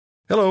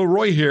Hello,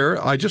 Roy here.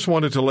 I just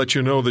wanted to let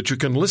you know that you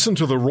can listen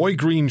to The Roy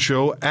Green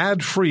Show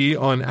ad-free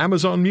on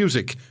Amazon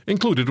Music,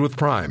 included with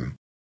Prime.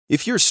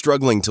 If you're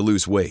struggling to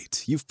lose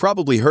weight, you've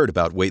probably heard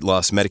about weight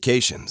loss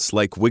medications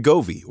like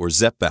Wegovy or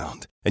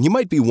Zepbound, and you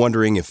might be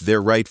wondering if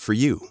they're right for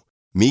you.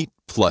 Meet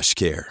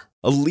PlushCare,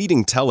 a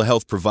leading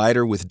telehealth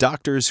provider with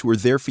doctors who are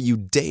there for you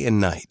day and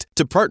night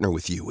to partner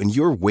with you in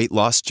your weight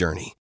loss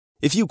journey.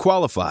 If you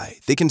qualify,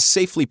 they can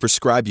safely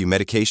prescribe you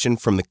medication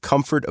from the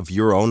comfort of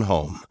your own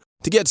home.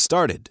 To get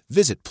started,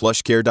 visit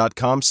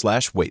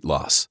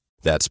plushcare.com/weight-loss.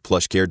 That's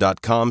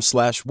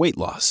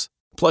plushcare.com/weight-loss.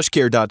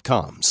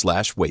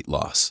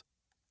 plushcare.com/weight-loss.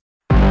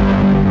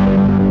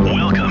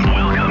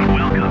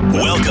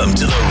 Welcome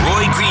to the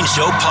Roy Green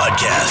Show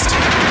podcast.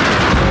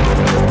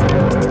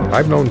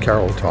 I've known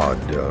Carol Todd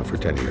for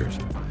 10 years,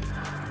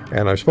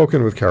 and I've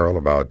spoken with Carol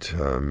about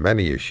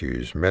many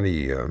issues,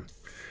 many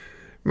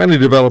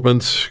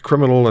developments,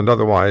 criminal and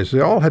otherwise.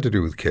 They all had to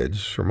do with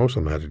kids, or most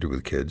of them had to do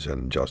with kids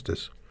and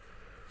justice.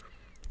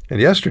 And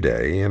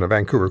yesterday, in a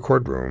Vancouver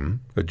courtroom,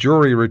 a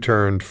jury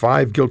returned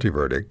 5 guilty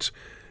verdicts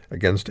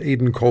against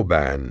Aidan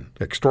Coban: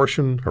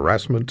 extortion,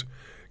 harassment,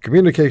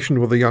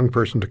 communication with a young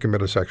person to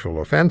commit a sexual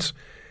offense,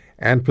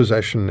 and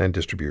possession and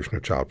distribution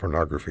of child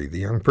pornography. The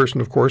young person,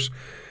 of course,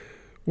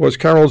 was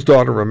Carol's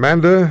daughter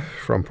Amanda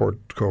from Port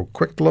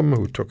Coquitlam,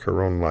 who took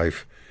her own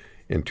life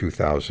in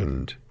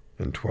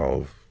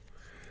 2012.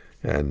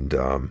 And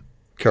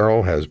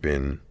Carol has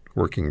been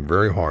working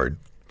very hard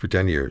for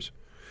 10 years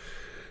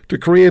to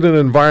create an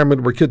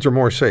environment where kids are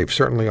more safe,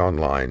 certainly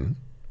online,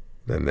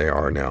 than they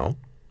are now,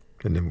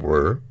 and they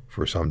were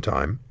for some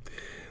time.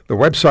 The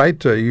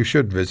website you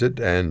should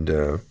visit and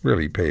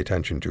really pay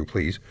attention to,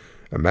 please,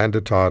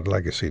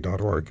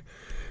 AmandaToddLegacy.org.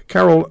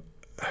 Carol,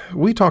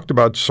 we talked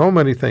about so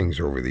many things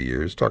over the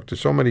years, talked to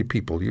so many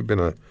people. You've been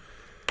a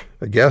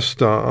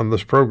guest on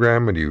this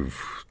program, and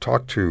you've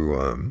talked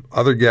to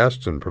other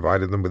guests and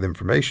provided them with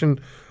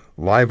information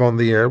live on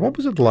the air. What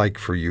was it like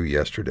for you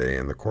yesterday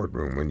in the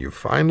courtroom when you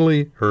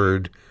finally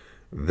heard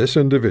this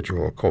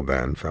individual,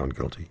 Coban, found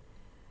guilty?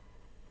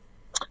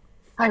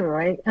 Hi,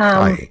 Roy.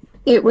 Hi.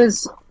 It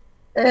was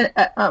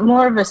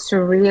more of a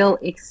surreal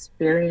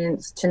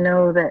experience to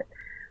know that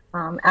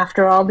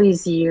after all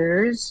these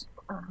years,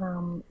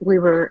 we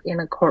were in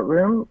a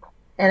courtroom,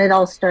 and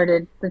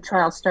the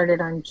trial started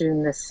on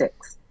June the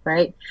 6th,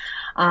 right?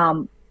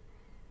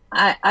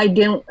 I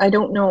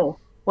don't know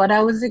what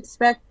I was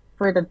expecting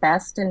for the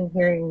best in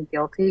hearing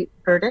guilty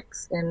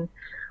verdicts. And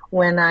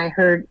when I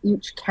heard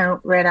each count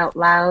read out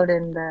loud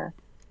and the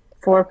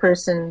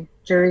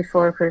jury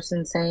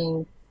four-person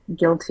saying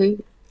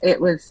guilty, it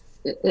was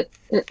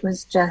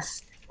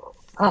just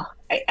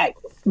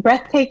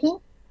breathtaking.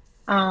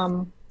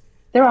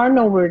 There are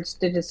no words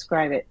to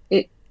describe it.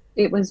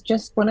 It was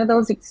just one of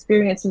those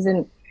experiences,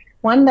 and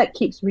one that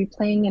keeps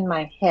replaying in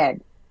my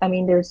head. I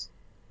mean, there's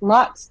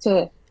lots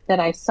that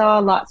I saw,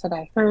 lots that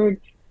I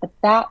heard, but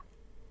that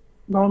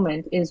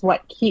moment is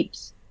what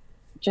keeps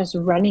just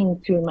running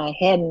through my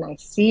head, and I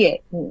see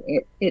it, and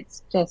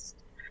it's just,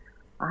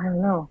 I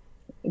don't know,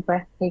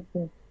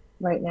 breathtaking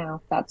right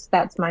now.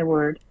 That's my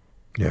word.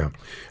 Yeah.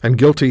 And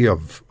guilty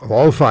of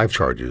all 5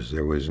 charges.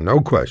 There was no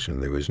question.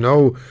 There was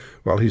no,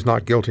 well, he's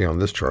not guilty on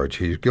this charge.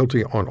 He's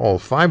guilty on all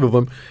 5 of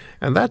them.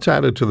 And that's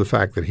added to the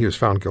fact that he was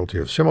found guilty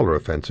of similar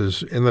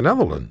offenses in the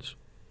Netherlands.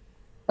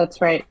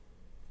 That's right.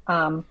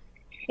 In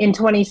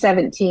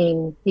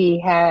 2017,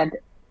 he had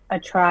a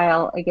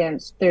trial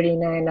against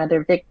 39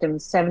 other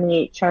victims,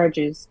 78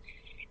 charges,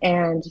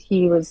 and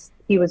he was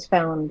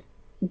found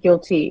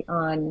guilty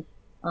on,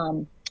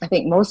 I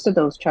think, most of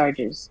those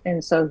charges.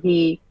 And so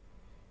he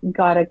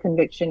got a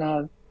conviction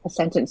of a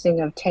sentencing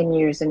of 10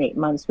 years and 8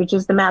 months, which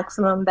is the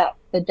maximum that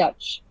the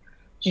Dutch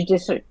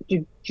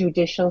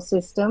judicial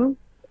system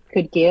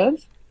could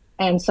give.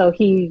 And so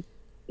he's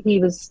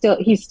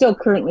still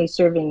currently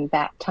serving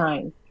that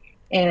time.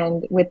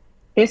 And with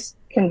this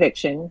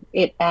conviction,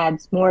 it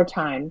adds more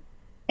time,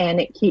 and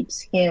it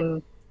keeps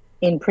him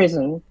in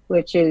prison,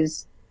 which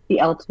is the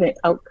ultimate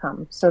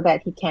outcome, so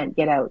that he can't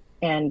get out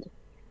and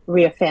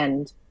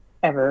reoffend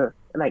ever,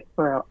 like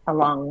for a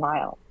long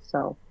while.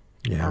 So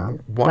yeah,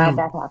 glad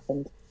that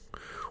happened.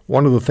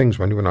 One of the things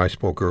when you and I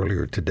spoke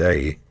earlier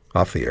today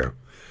off the air,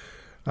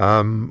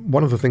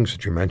 one of the things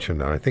that you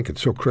mentioned, and I think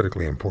it's so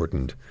critically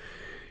important,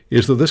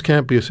 is that this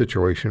can't be a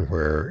situation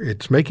where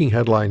it's making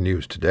headline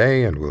news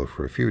today and will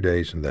for a few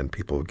days, and then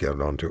people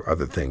get on to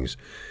other things.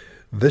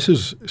 This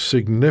is a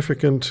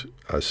significant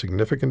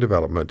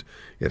development.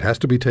 It has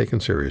to be taken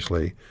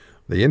seriously.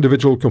 The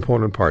individual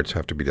component parts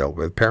have to be dealt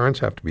with. Parents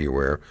have to be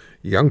aware.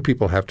 Young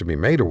people have to be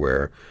made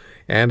aware.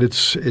 And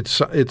it's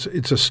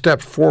a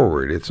step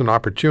forward. It's an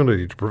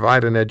opportunity to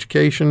provide an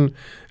education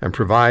and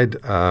provide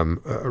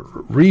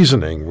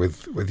reasoning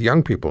with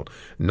young people,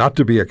 not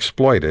to be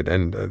exploited.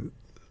 And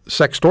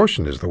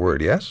sextortion is the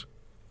word, yes?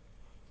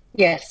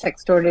 Yes,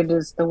 sextorted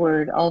is the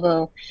word.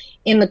 Although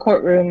in the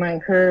courtroom I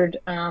heard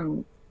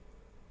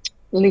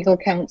legal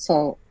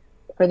counsel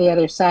for the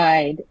other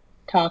side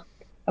talk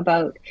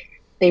about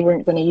they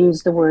weren't going to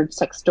use the word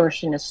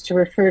sextortionist to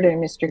refer to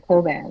Mr.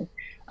 Coban.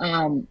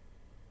 Um,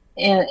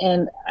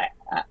 and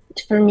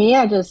for me,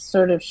 I just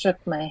sort of shook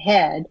my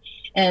head.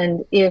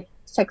 And if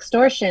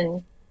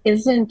sextortion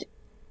isn't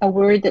a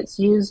word that's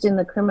used in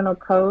the criminal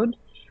code,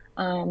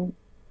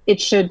 it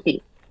should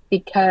be,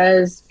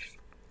 because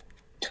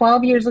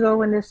 12 years ago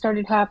when this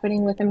started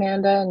happening with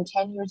Amanda, and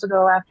 10 years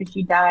ago after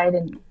she died,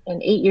 and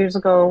 8 years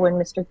ago when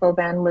Mr.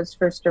 Coban was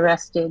first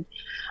arrested,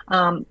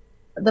 the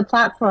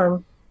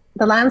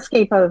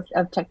landscape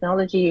of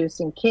technology use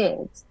in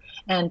kids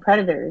and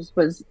predators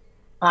was,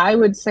 I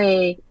would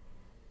say,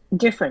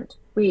 different.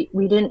 We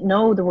didn't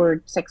know the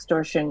word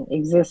sextortion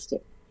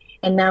existed.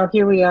 And now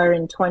here we are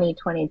in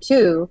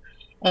 2022,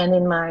 and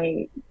in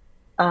my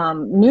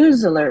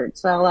news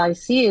alerts, all I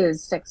see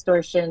is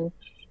sextortion,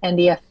 and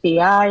the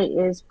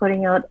FBI is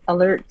putting out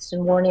alerts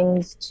and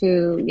warnings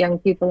to young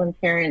people and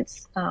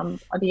parents. The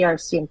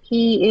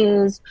RCMP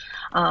is,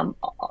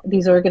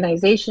 these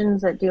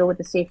organizations that deal with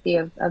the safety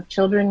of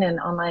children and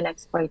online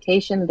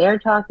exploitation, they're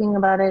talking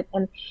about it,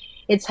 and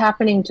it's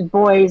happening to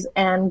boys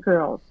and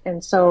girls.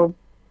 And so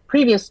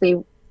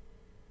previously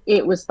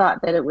it was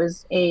thought that it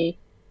was a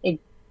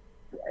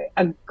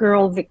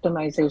girl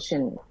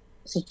victimization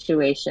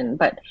situation,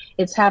 but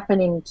it's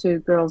happening to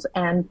girls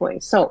and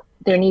boys. So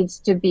there needs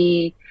to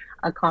be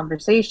a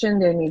conversation.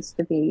 There needs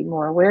to be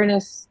more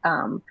awareness.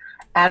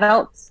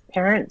 Adults,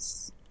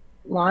 parents,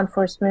 law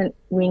enforcement,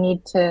 we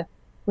need to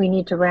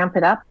ramp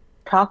it up,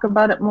 talk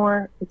about it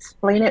more,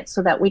 explain it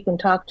so that we can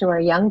talk to our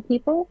young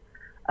people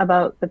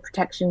about the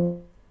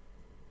protection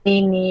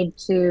they need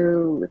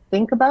to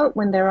think about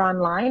when they're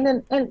online.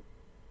 And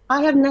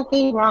I have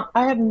nothing wrong.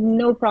 I have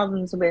no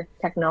problems with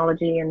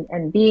technology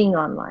and being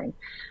online.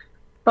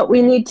 But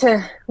we need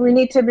to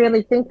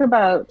really think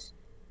about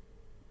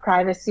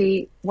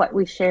privacy, what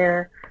we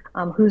share,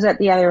 who's at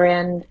the other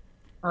end,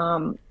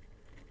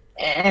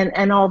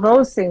 and all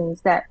those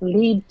things that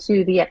lead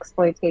to the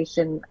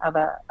exploitation of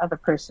a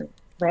person,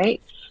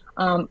 right?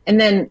 And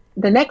then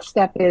the next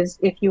step is,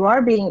 if you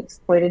are being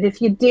exploited,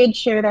 if you did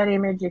share that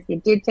image, if you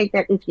did take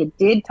that, if you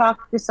did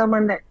talk to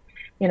someone that,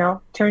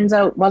 turns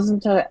out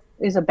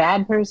is a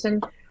bad person,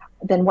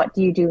 then what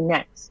do you do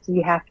next?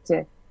 You have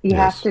to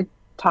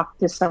talk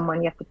to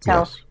someone. You have to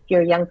tell, if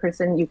you're a young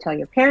person, you tell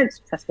your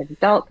parents, trusted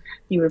adult,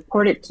 you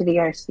report it to the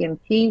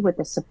RCMP with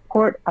the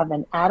support of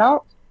an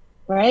adult,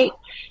 right?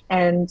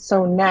 And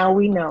so now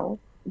we know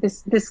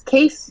this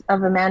case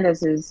of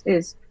Amanda's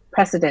is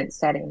precedent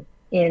setting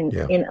in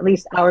at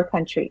least our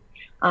country.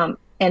 And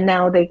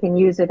now they can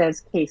use it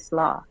as case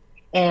law.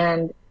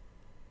 And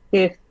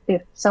if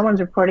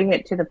someone's reporting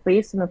it to the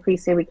police and the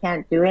police say we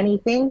can't do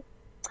anything,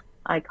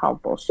 I call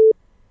bullshit.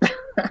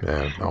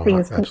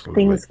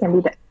 Things can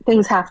be done.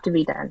 Things have to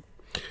be done.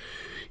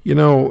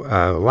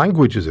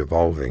 Language is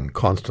evolving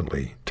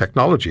constantly.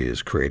 Technology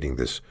is creating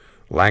this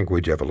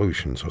language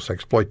evolution. So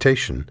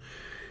sexploitation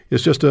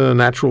is just a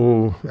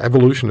natural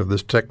evolution of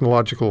this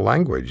technological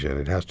language, and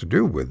it has to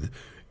do with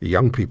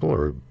young people,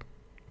 or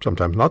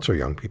sometimes not so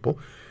young people,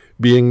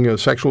 being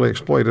sexually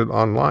exploited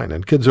online.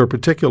 And kids are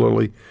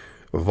particularly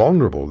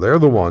vulnerable. They're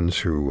the ones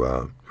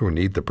who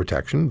need the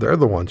protection. They're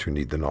the ones who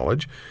need the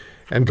knowledge.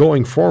 And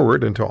going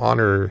forward, and to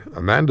honor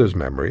Amanda's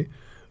memory,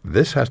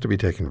 this has to be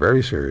taken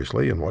very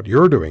seriously, and what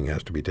you're doing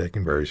has to be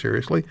taken very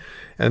seriously.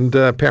 And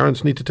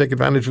parents need to take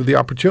advantage of the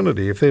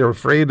opportunity. If they are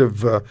afraid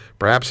of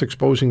perhaps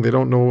exposing they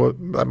don't know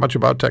that much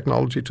about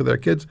technology to their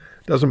kids,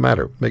 doesn't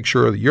matter. Make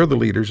sure that you're the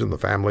leaders in the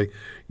family.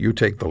 You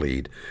take the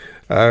lead.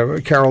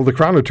 Carol, the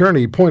Crown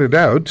Attorney pointed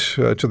out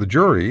to the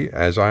jury,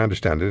 as I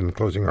understand it in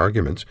closing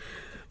arguments,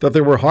 that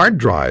there were hard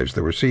drives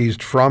that were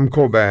seized from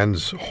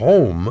Coban's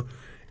home,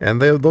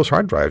 and those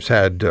hard drives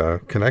had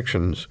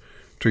connections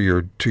to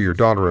your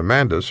daughter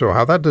Amanda. So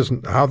how that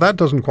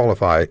doesn't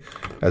qualify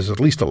as at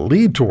least a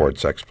lead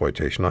towards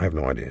exploitation, I have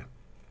no idea.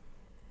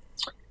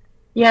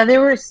 Yeah,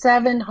 there were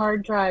 7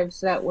 hard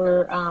drives that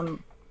were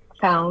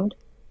found,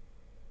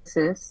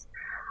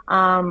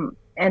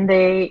 and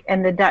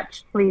the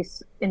Dutch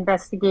police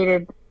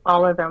investigated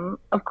all of them.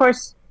 Of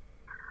course,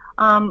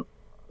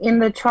 in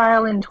the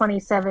trial in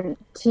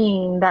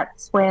 2017,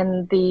 that's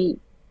when the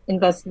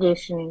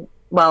investigation.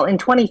 Well, in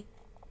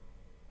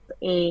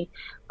a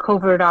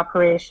covert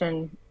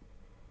operation,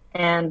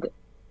 and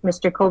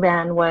Mr.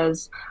 Coban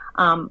was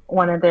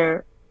one of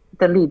the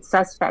lead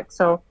suspects.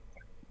 So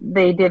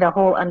they did a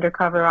whole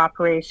undercover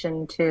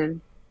operation to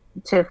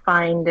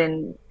find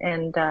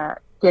and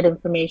get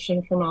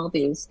information from all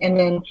these. And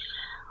then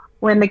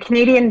when the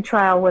Canadian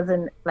trial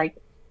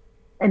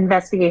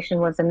investigation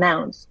was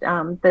announced,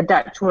 the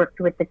Dutch worked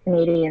with the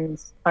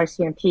Canadians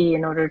RCMP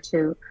in order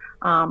to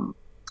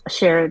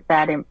share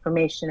that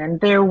information. And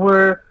there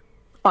were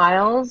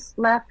files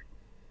left,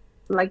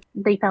 like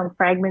they found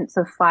fragments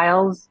of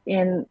files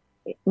in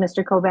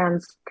Mr.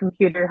 Coban's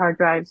computer hard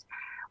drives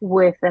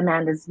with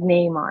Amanda's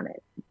name on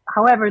it.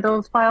 However,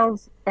 those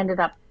files ended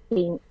up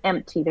being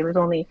empty. There was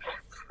only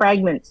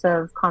fragments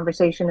of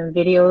conversation and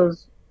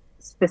videos,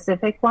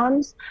 specific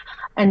ones.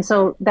 And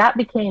so that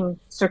became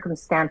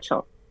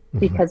circumstantial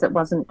because it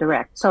wasn't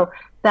direct. So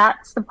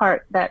that's the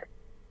part that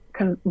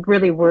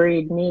really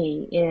worried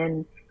me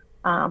in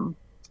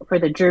for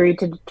the jury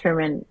to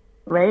determine,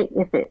 right,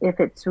 if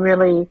it's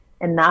really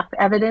enough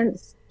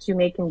evidence to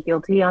make him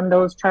guilty on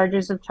those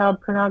charges of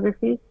child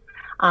pornography,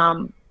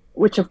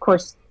 which of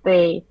course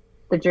the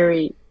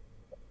jury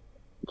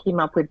came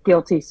up with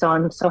guilty. So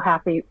I'm so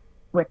happy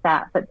with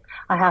that. But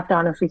I have to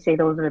honestly say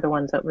those are the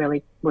ones that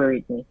really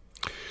worried me.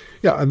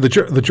 Yeah, and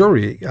the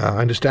jury, I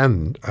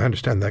understand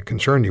that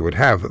concern you would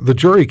have. The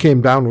jury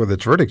came down with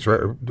its verdicts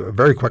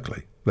very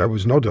quickly. There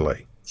was no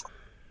delay.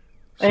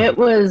 So. It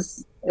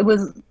was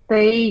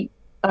they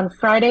on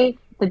Friday.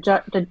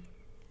 The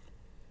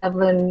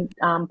Evelyn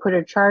put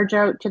a charge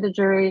out to the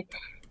jury.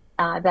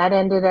 That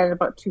ended at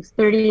about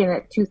 2:30, and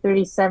at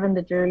 2:37,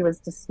 the jury was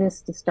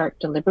dismissed to start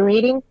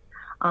deliberating.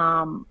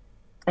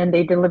 And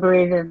they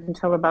deliberated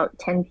until about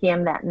 10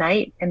 p.m. that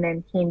night, and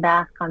then came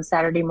back on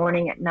Saturday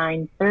morning at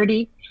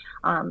 9:30.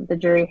 The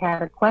jury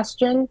had a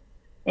question,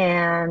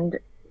 and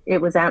it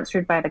was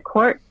answered by the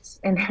courts.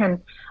 And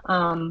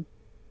then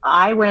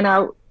I went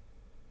out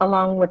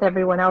along with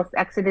everyone else,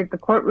 exited the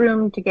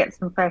courtroom to get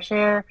some fresh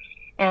air.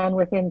 And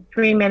within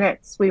 3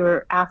 minutes, we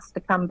were asked to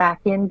come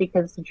back in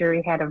because the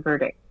jury had a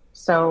verdict.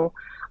 So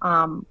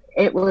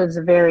it was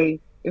very,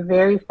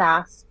 very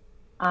fast.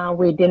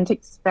 We didn't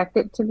expect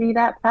it to be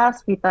that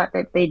fast. We thought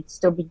that they'd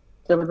still be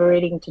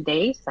deliberating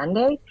today,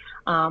 Sunday.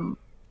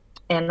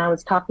 And I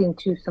was talking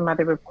to some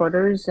other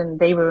reporters, and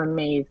they were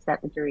amazed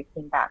that the jury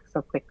came back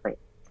so quickly.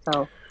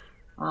 So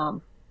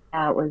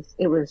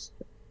it was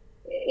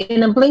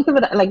in a blink of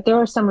it. Like, there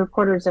were some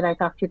reporters that I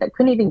talked to that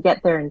couldn't even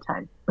get there in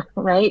time,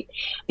 right?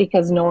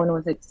 Because no one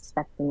was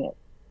expecting it.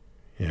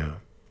 Yeah.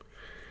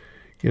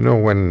 You know,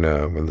 when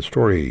the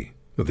story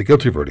of the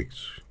guilty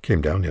verdicts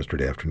came down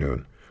yesterday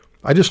afternoon,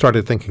 I just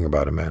started thinking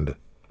about Amanda.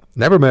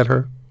 Never met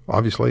her,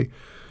 obviously.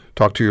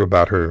 Talked to you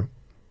about her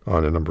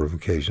on a number of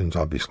occasions,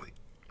 obviously,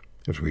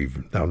 as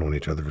we've now known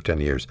each other for 10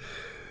 years.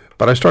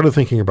 But I started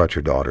thinking about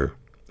your daughter,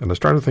 and I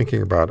started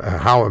thinking about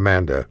how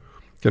Amanda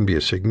can be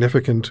a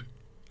significant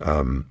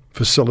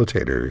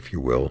facilitator, if you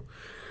will,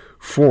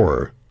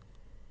 for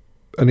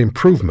an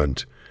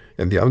improvement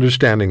in the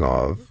understanding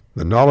of,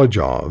 the knowledge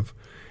of,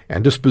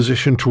 and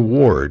disposition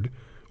toward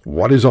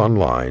what is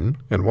online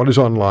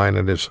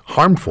and is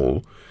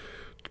harmful,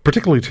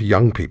 particularly to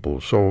young people.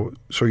 So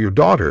your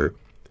daughter,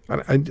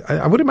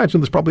 I would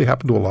imagine this probably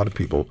happened to a lot of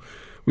people.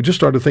 We just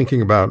started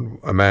thinking about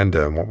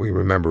Amanda and what we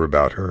remember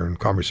about her and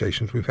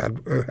conversations we've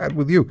had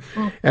with you.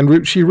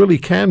 And she really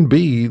can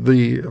be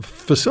the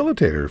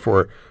facilitator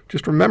for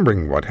just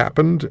remembering what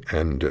happened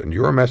and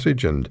your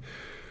message. And,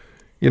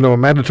 you know,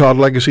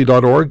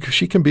 AmandaToddLegacy.org,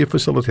 she can be a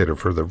facilitator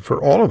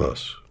for all of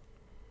us.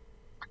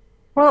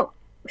 Well,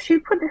 she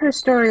put her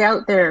story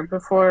out there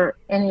before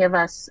any of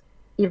us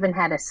even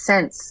had a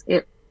sense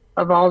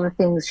of all the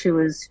things she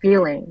was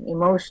feeling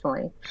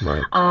emotionally,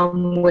 right.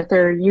 With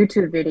her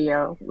YouTube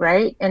video,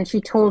 right? And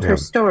she told her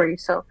story.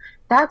 So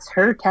that's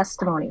her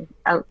testimony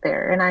out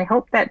there. And I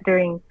hope that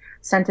during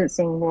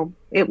sentencing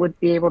it would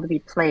be able to be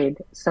played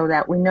so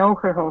that we know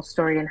her whole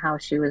story and how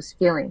she was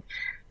feeling.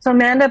 So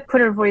Amanda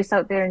put her voice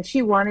out there, and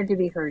she wanted to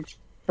be heard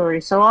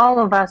story. So all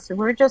of us,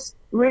 we're just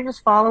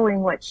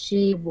following what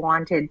she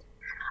wanted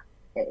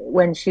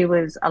when she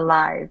was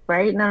alive,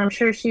 right? And I'm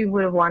sure she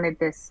would have wanted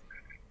this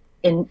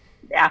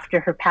after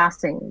her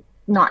passing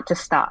not to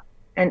stop,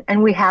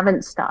 and we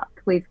haven't stopped.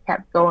 We've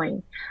kept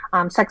going.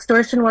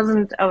 Sextortion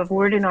wasn't a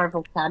word in our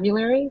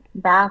vocabulary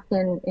back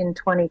in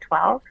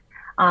 2012.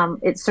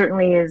 It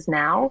certainly is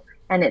now,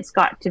 and it's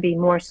got to be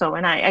more so.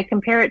 And I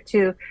compare it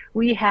to,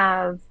 we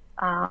have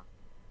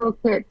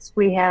toolkits,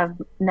 we have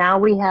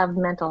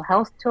mental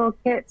health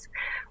toolkits.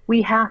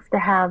 We have to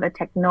have a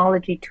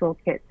technology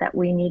toolkit that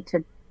we need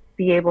to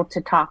be able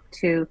to talk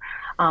to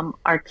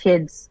our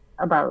kids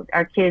about,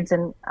 our kids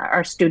and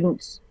our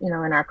students, you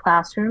know, in our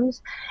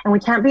classrooms. And we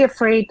can't be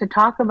afraid to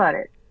talk about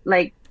it.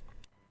 Like,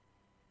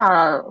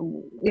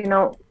 you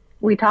know,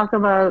 we talk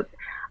about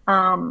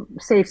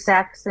safe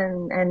sex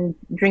and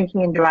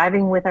drinking and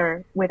driving with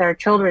our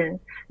children,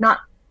 not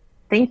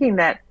thinking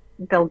that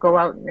they'll go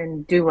out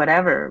and do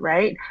whatever,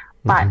 right?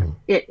 But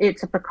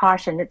it's a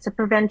precaution, it's a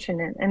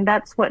prevention, and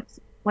that's what's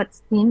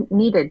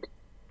needed.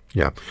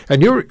 Yeah,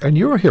 and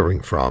you're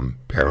hearing from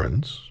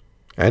parents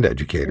and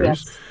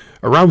educators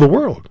around the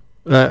world,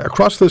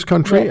 across this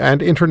country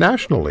and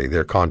internationally.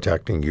 They're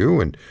contacting you,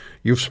 and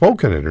you've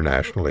spoken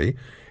internationally,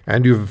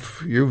 and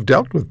you've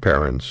dealt with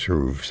parents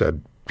who've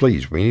said,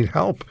 "Please, we need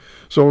help."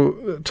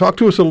 So, talk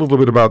to us a little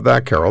bit about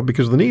that, Carol,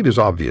 because the need is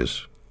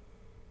obvious.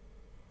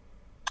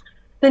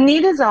 The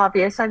need is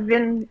obvious. I've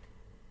been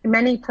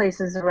many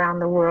places around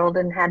the world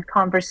and had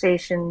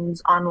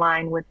conversations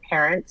online with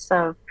parents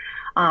of,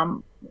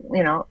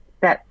 you know,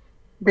 that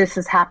this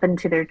has happened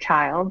to their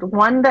child.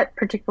 One that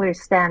particularly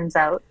stands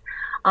out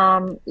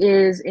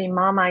is a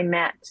mom I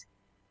met.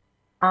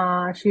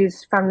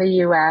 She's from the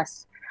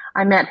U.S.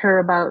 I met her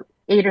about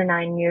 8 or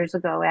 9 years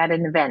ago at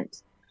an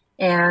event,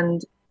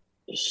 and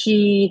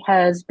she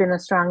has been a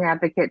strong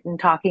advocate in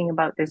talking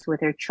about this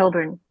with her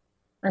children.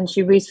 And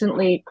she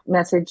recently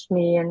messaged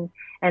me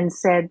and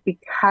said,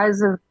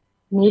 because of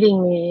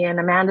meeting me and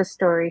Amanda's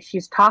story,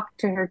 she's talked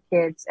to her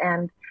kids,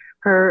 and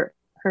her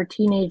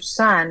teenage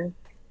son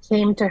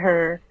came to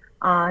her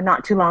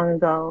not too long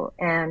ago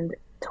and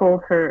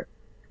told her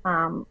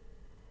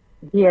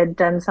he had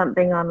done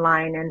something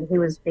online and he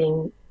was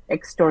being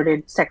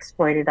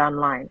sexploited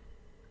online.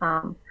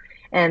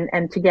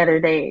 And together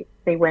they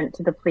went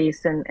to the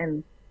police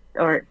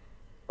or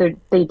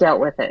they dealt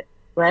with it,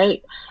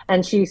 right?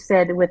 And she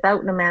said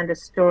without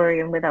Amanda's story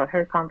and without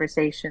her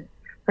conversation,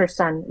 her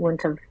son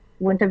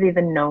wouldn't have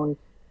even known,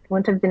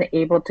 wouldn't have been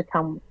able to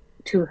come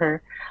to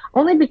her,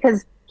 only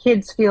because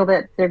kids feel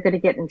that they're going to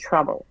get in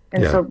trouble.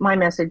 And so my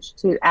message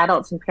to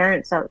adults and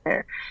parents out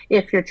there,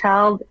 if your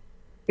child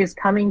is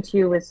coming to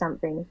you with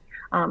something,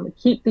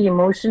 keep the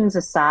emotions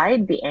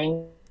aside, the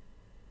anger,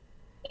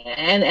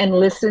 and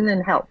listen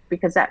and help,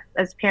 because that,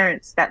 as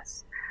parents,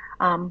 that's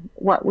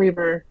what we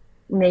were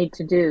made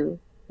to do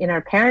in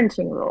our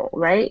parenting role,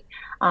 right?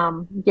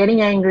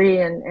 Getting angry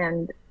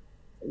and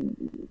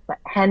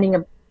handing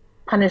a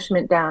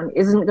punishment down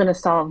isn't going to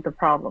solve the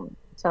problem.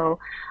 So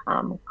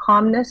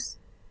calmness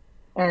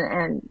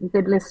and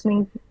good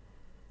listening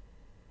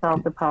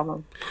solve the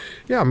problem.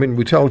 Yeah, I mean,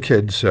 we tell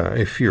kids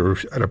if you're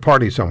at a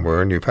party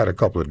somewhere and you've had a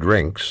couple of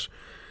drinks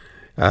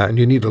and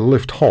you need a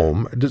lift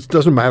home, it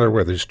doesn't matter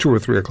whether it's 2 or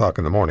 3 o'clock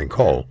in the morning,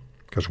 call,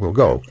 because we'll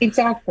go.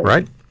 Exactly.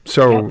 Right?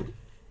 So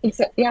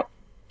yep.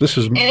 This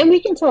is, and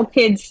we can tell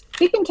kids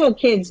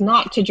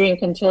not to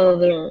drink until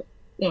they're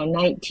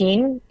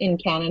 19 in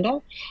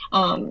Canada,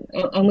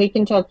 and we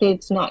can tell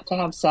kids not to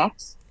have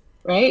sex,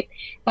 right?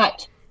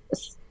 But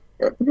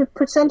the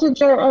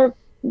percentage are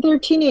they're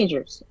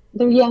teenagers,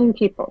 they're young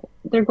people,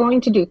 they're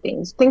going to do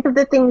things. Think of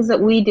the things that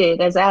we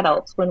did as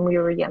adults when we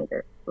were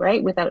younger,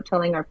 right? Without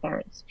telling our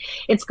parents,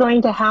 it's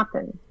going to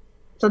happen.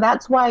 So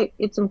that's why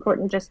it's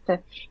important just to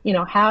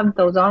have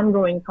those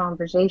ongoing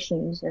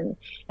conversations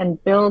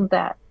and build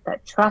that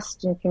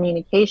trust and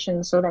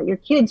communication, so that your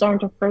kids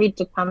aren't afraid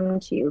to come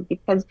to you,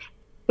 because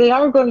they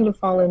are going to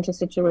fall into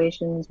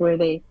situations where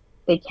they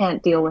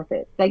can't deal with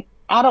it, like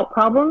adult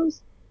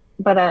problems,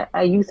 but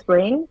a youth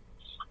brain.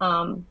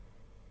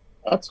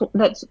 That's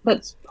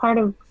part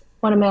of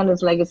what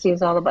Amanda's legacy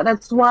is all about.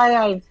 That's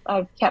why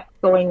I've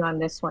kept going on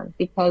this one,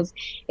 because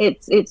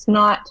it's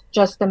not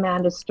just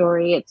Amanda's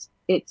story.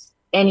 It's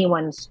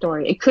anyone's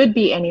story. It could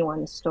be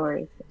anyone's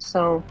story.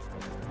 So,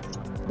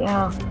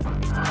 yeah.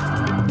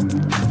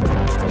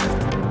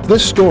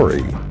 This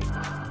story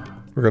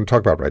we're going to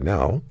talk about right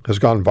now has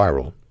gone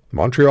viral.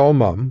 Montreal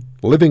mom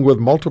living with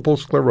multiple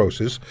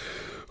sclerosis,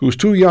 whose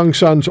 2 young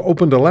sons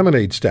opened a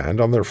lemonade stand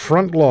on their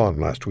front lawn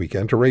last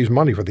weekend to raise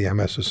money for the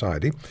MS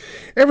Society.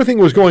 Everything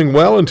was going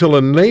well until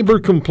a neighbor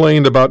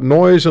complained about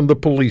noise and the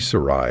police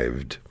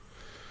arrived.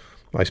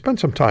 I spent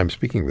some time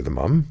speaking with the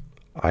mom,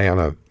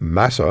 Ayana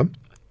Massa,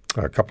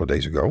 a couple of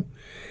days ago.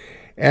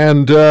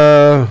 And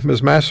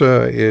Ms.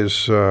 Massa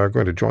is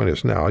going to join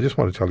us now. I just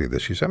want to tell you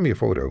this. She sent me a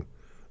photo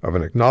of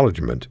an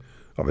acknowledgement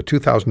of a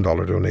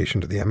 $2,000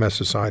 donation to the MS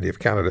Society of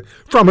Canada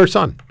from her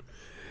son.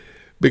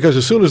 Because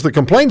as soon as the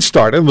complaints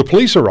started and the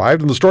police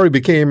arrived and the story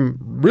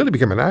really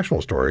became a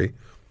national story,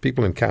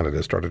 people in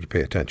Canada started to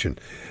pay attention.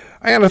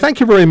 Ayana, thank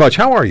you very much.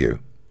 How are you?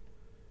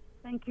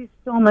 Thank you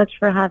so much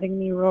for having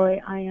me,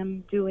 Roy. I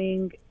am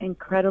doing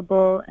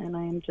incredible, and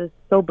I am just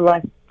so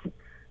blessed.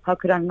 How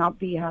could I not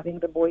be having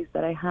the boys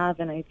that I have?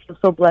 And I feel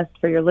so blessed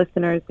for your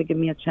listeners to give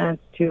me a chance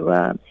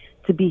to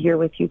be here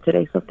with you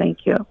today. So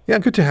thank you. Yeah,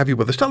 good to have you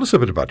with us. Tell us a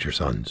bit about your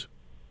sons.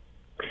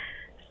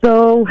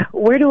 So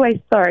where do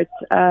I start?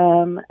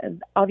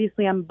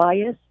 Obviously, I'm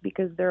biased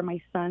because they're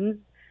my sons,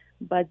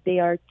 but they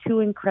are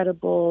 2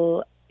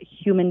 incredible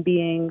human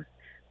beings.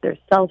 They're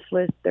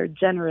selfless. They're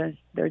generous.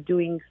 They're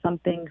doing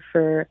something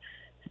for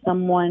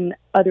someone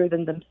other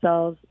than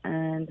themselves.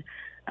 And,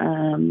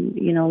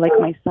 like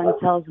my son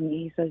tells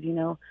me, he says,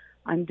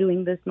 I'm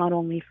doing this not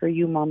only for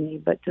you, Mommy,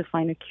 but to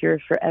find a cure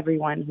for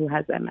everyone who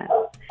has MS.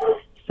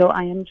 So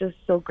I am just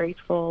so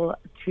grateful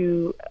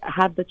to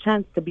have the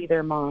chance to be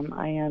their mom.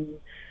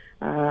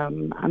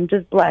 I'm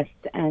just blessed.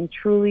 And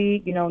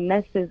truly,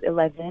 Ness is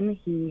 11.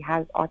 He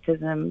has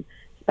autism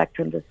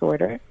spectrum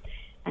disorder.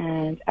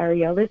 And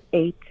Ariel is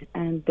 8.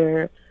 And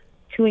they're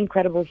 2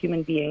 incredible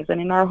human beings.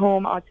 And in our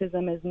home,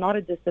 autism is not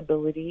a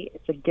disability.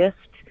 It's a gift.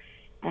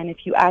 And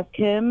if you ask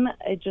him,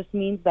 it just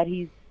means that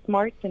he's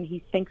smart and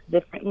he thinks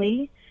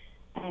differently.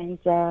 And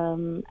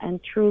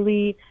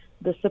truly,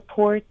 the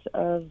support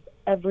of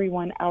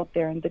everyone out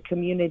there in the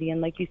community.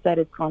 And like you said,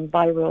 it's gone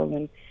viral.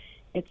 And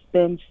it's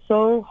been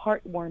so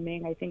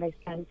heartwarming. I think I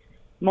spent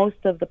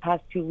most of the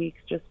past 2 weeks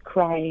just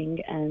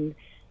crying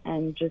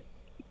and just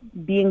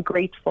being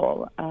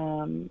grateful,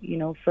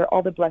 for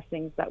all the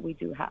blessings that we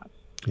do have.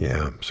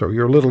 Yeah. So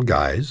your little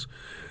guys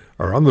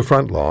are on the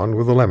front lawn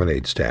with a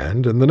lemonade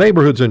stand, and the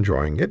neighborhood's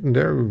enjoying it, and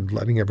they're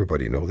letting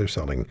everybody know they're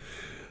selling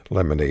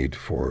lemonade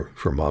for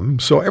Mom.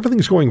 So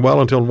everything's going well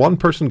until one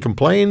person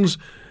complains,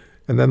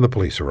 and then the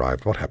police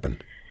arrived. What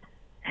happened?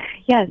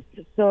 Yes.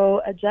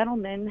 So a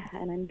gentleman,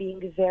 and I'm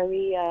being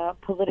very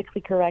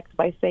politically correct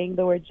by saying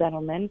the word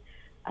gentleman,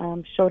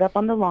 showed up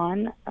on the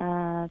lawn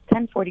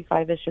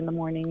 10:45-ish in the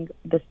morning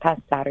this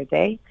past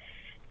Saturday.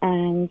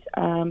 and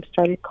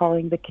started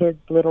calling the kids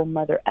little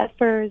mother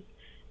effers.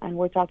 And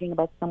we're talking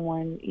about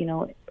someone,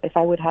 if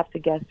I would have to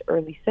guess,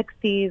 early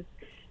 60s.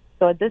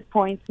 So at this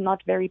point,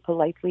 not very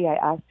politely, I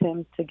asked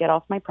him to get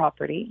off my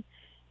property.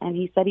 And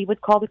he said he would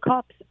call the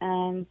cops.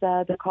 And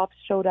the cops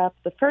showed up.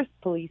 The first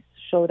police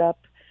showed up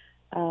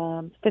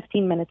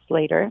 15 minutes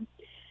later.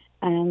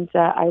 And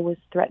I was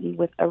threatened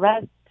with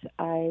arrest.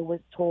 I was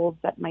told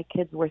that my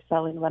kids were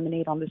selling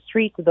lemonade on the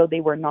street, though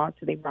they were not.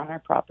 They were on our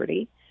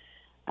property.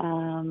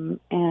 And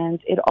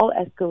it all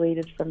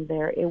escalated from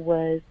there. It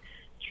was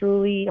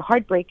truly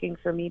heartbreaking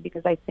for me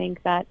because I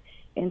think that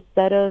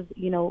instead of,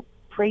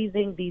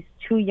 praising these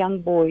two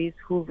young boys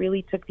who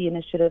really took the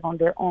initiative on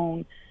their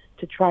own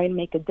to try and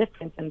make a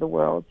difference in the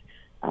world,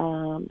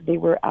 they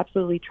were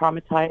absolutely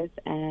traumatized.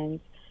 And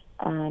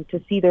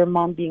to see their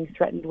mom being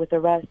threatened with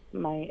arrest,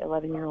 my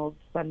 11-year-old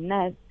son,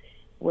 Ness,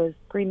 was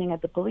screaming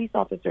at the police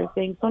officer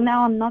saying, so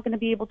now I'm not going to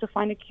be able to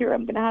find a cure.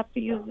 I'm going to have to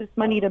use this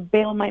money to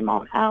bail my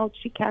mom out.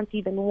 She can't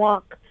even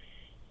walk.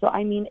 So,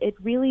 I mean, it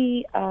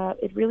really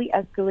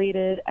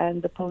escalated,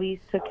 and the police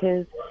took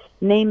his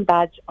name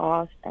badge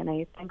off, and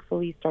I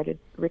thankfully started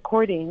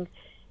recording,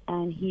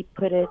 and he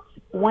put it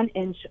 1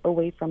 inch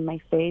away from my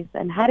face.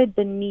 And had it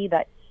been me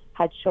that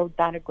had showed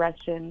that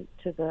aggression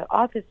to the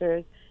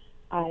officers,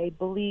 I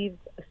believe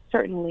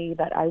certainly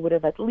that I would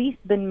have at least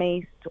been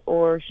maced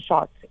or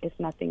shot, if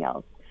nothing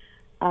else.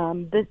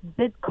 This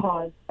did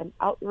cause an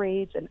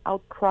outrage, an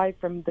outcry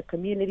from the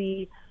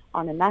community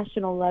on a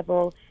national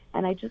level.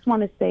 And I just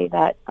want to say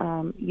that,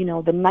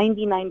 the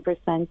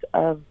 99%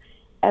 of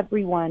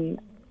everyone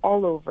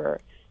all over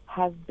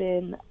have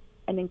been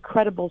an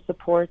incredible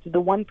support.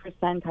 The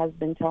 1% has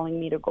been telling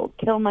me to go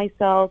kill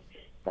myself.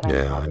 That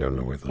I don't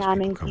know where those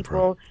people come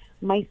from.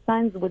 My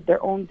sons, with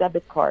their own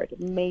debit card,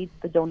 made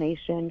the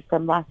donation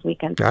from last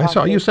weekend. Yeah, I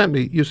saw you sent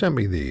me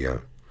the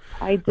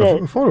I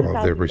did. A photo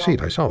of the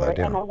receipt. I saw that.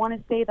 Yeah. And I want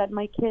to say that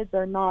my kids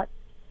are not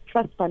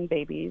trust fund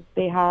babies.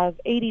 They have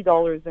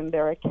 $80 in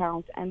their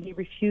account, and they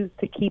refuse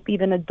to keep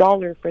even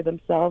 $1 for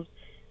themselves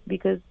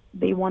because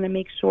they want to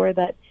make sure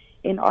that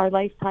in our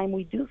lifetime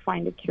we do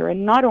find a cure,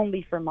 and not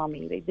only for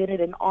mommy. They did it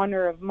in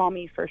honor of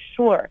mommy for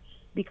sure,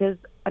 because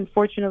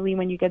unfortunately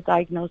when you get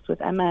diagnosed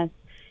with MS,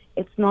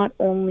 it's not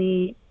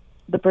only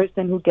the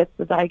person who gets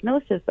the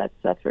diagnosis that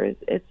suffers,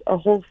 it's a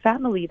whole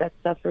family that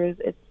suffers,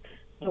 it's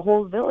the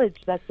whole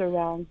village that's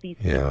around these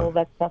people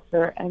that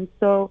suffer. And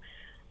so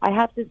I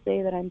have to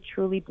say that I'm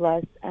truly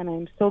blessed, and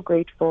I'm so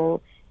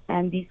grateful,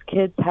 and these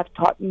kids have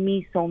taught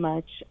me so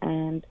much,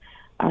 and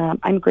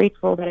I'm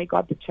grateful that I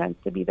got the chance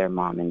to be their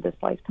mom in this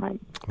lifetime.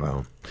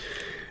 Wow.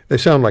 They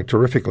sound like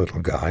terrific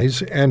little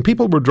guys, and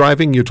people were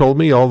driving, you told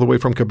me, all the way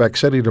from Quebec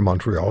City to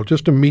Montreal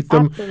just to meet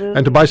them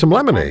and to buy some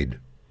lemonade.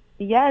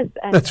 Yes.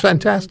 And, that's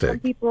fantastic.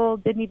 And some people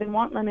didn't even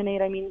want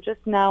lemonade. I mean,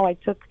 just now I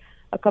took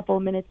a couple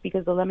of minutes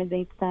because the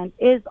lemonade stand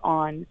is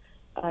on.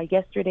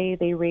 Yesterday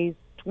they raised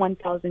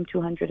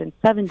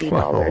 $1,270.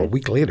 Wow, a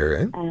week later,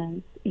 eh?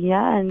 And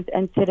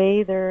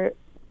today they're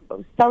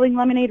selling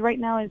lemonade right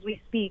now as we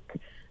speak.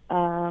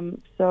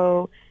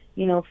 So,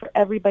 for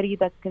everybody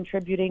that's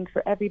contributing,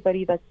 for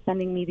everybody that's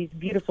sending me these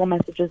beautiful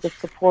messages of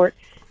support,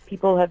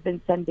 people have been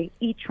sending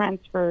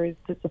e-transfers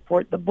to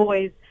support the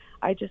boys.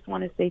 I just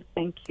want to say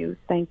thank you.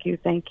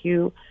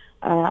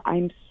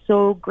 I'm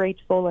so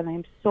grateful, and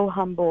I'm so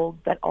humbled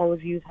that all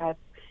of you have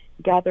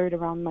gathered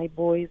around my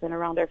boys and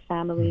around their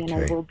family, and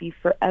I will be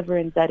forever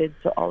indebted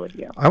to all of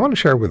you. I want to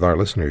share with our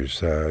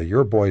listeners,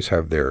 your boys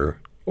have their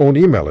own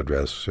email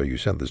address, so you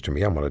sent this to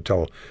me. I'm going to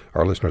tell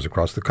our listeners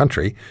across the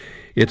country.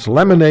 It's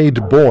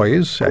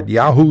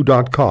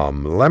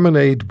lemonadeboys@yahoo.com,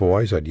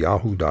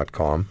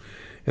 lemonadeboys@yahoo.com,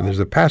 and there's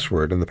a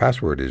password, and the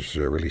password is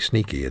really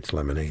sneaky. It's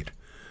lemonade.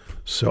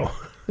 So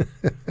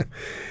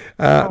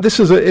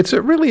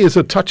it really is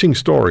a touching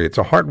story. It's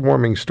a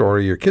heartwarming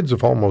story. Your kids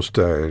have almost,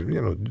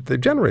 they've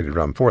generated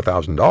around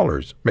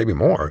 $4,000, maybe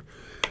more,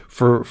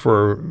 for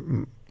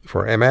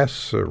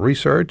MS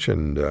research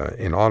and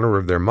in honor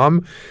of their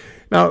mom.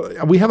 Now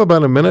we have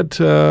about a minute.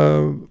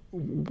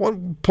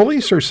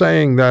 Police are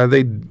saying that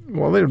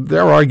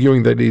they're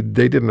arguing that they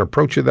didn't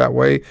approach you that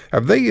way.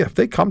 Have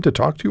they come to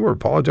talk to you or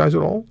apologize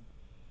at all?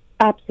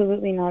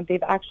 Absolutely not.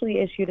 They've actually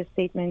issued a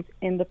statement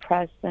in the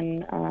press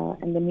and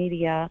the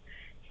media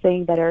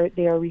saying that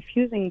they are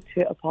refusing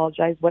to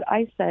apologize. What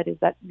I said is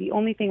that the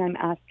only thing I'm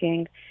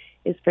asking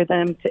is for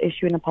them to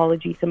issue an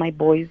apology to my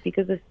boys,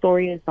 because the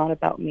story is not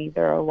about me.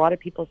 There are a lot of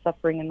people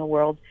suffering in the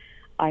world.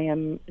 I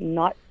am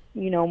not,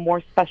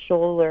 more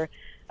special or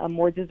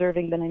more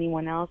deserving than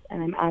anyone else,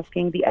 and I'm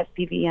asking the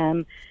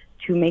SPVM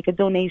to make a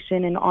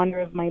donation in honor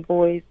of my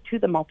boys to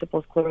the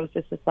Multiple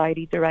Sclerosis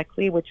Society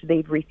directly, which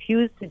they've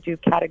refused to do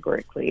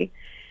categorically.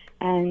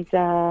 And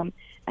so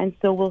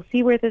we'll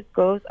see where this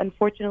goes.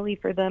 Unfortunately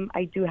for them,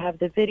 I do have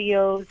the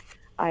videos.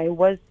 I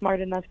was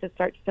smart enough to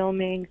start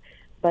filming.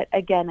 But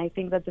again, I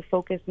think that the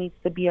focus needs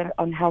to be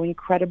on how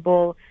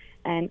incredible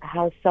and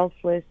how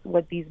selfless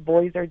what these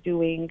boys are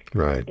doing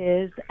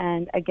is.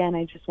 And again,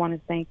 I just want to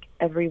thank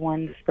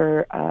everyone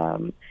for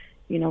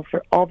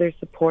all their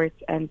support.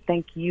 And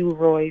thank you,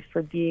 Roy,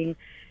 for being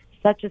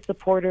such a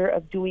supporter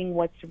of doing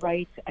what's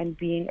right and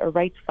being a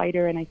rights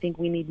fighter, and I think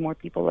we need more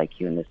people like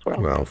you in this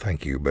world. Well,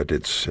 thank you, but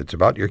it's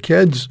about your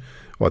kids,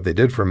 what they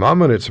did for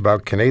Mom, and it's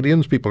about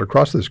Canadians, people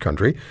across this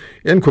country.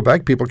 In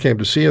Quebec, people came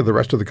to see you. The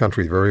rest of the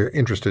country very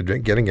interested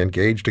in getting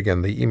engaged.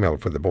 Again, the email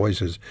for the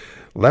boys is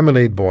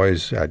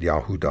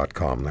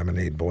lemonadeboys@yahoo.com.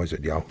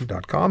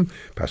 Lemonadeboys@yahoo.com.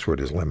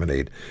 Password is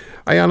lemonade.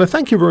 Ayana,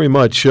 thank you very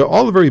much.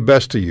 All the very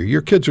best to you.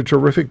 Your kids are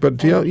terrific,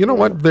 but you know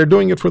what? They're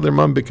doing it for their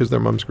mom because their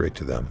mom's great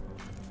to them.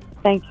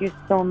 Thank you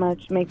so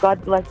much. May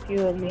God bless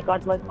you, and may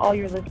God bless all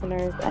your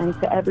listeners, and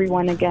to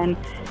everyone again,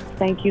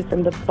 thank you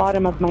from the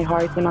bottom of my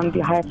heart and on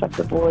behalf of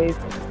the boys.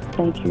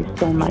 Thank you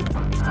so much.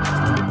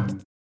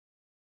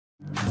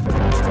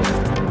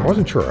 I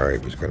wasn't sure I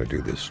was going to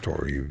do this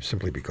story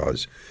simply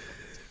because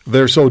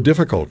they're so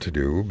difficult to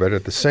do, but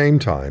at the same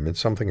time,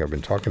 it's something I've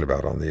been talking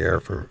about on the air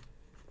for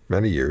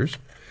many years.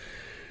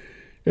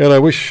 And I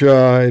wish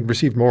it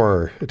received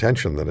more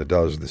attention than it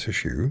does, this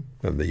issue,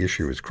 and the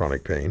issue is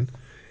chronic pain.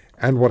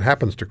 And what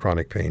happens to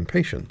chronic pain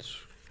patients.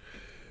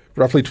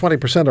 Roughly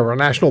 20% of our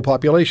national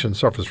population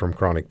suffers from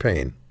chronic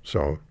pain.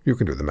 So you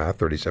can do the math,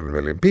 37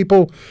 million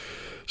people,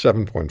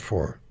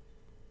 7.4.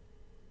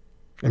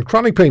 And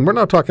chronic pain, we're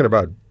not talking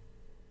about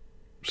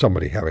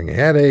somebody having a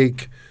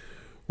headache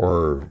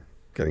or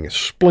getting a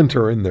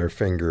splinter in their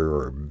finger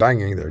or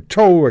banging their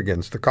toe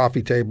against the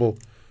coffee table.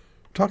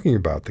 We're talking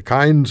about the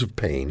kinds of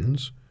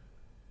pains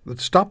that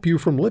stop you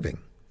from living.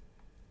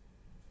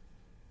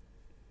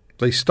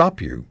 They stop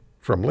you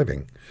from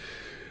living.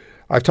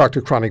 I've talked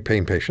to chronic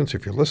pain patients.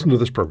 If you listen to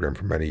this program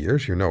for many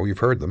years, you know, you've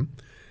heard them.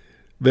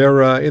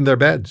 They're in their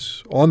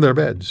beds, on their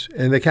beds,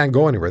 and they can't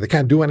go anywhere. They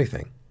can't do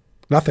anything,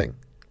 nothing,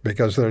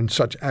 because they're in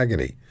such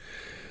agony.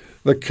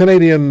 The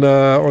Canadian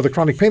or the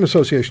Chronic Pain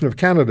Association of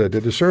Canada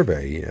did a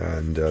survey,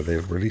 and they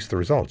released the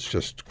results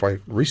just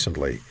quite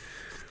recently.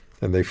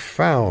 And they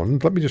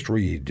found, let me just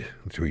read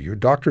to you,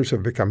 doctors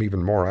have become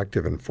even more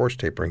active in force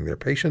tapering their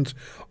patients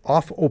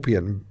off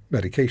opiate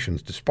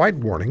medications, despite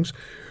warnings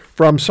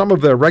from some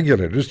of their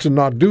regulators to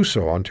not do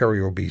so,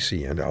 Ontario,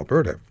 BC, and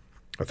Alberta.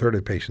 A third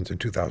of patients in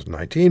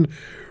 2019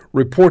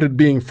 reported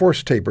being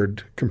force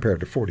tapered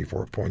compared to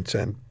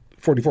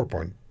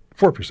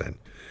 44.4%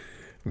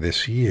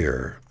 this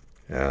year.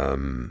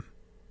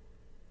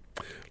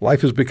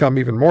 Life has become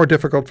even more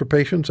difficult for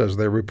patients as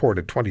they report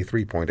a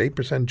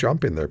 23.8%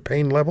 jump in their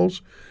pain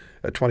levels,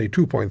 a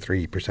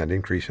 22.3%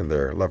 increase in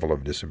their level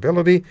of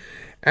disability,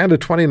 and a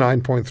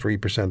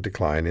 29.3%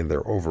 decline in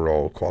their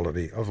overall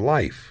quality of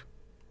life.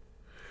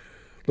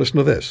 Listen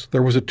to this.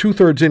 There was a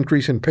 2/3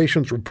 increase in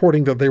patients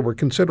reporting that they were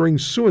considering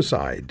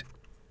suicide,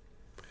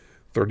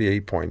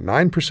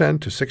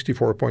 38.9% to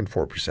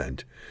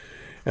 64.4%,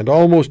 and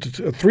almost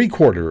a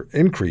 3/4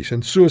 increase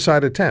in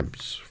suicide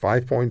attempts,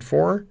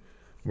 5.4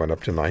 went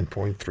up to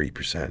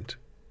 9.3%.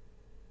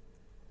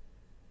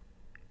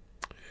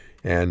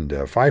 And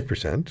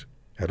 5%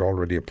 had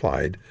already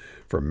applied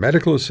for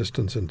medical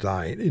assistance in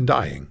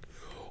dying,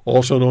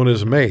 also known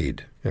as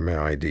MAID,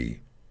 M-A-I-D.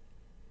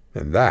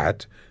 And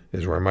that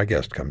is where my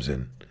guest comes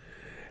in.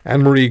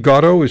 Anne-Marie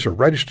Gatto is a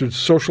registered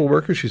social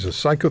worker. She's a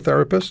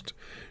psychotherapist.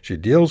 She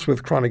deals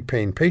with chronic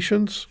pain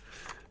patients.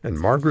 And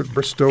Margaret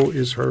Bristow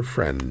is her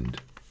friend.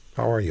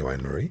 How are you,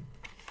 Anne-Marie?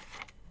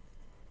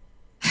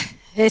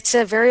 It's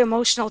a very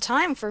emotional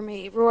time for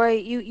me. Roy,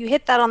 you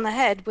hit that on the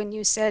head when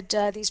you said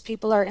these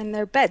people are in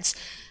their beds.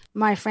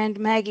 My friend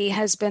Maggie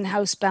has been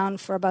housebound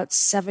for about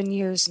 7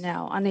 years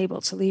now,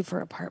 unable to leave her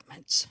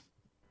apartment.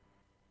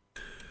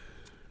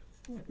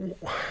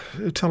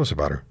 Tell us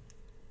about her.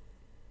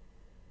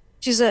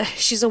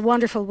 She's a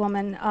wonderful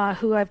woman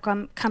who I've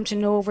come to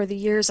know over the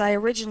years. I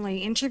originally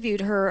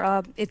interviewed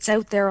her. It's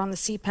out there on the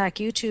CPAC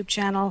YouTube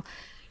channel.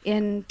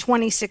 In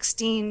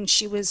 2016,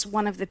 she was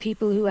one of the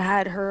people who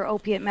had her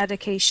opiate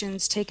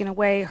medications taken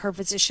away. Her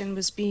physician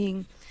was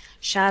being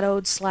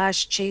shadowed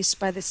 / chased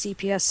by the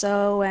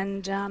CPSO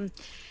and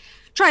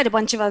tried a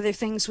bunch of other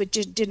things which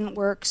didn't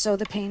work. So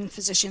the pain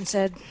physician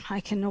said,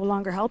 I can no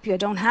longer help you. I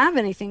don't have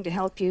anything to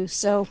help you.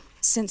 So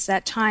since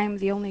that time,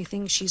 the only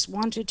thing she's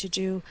wanted to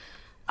do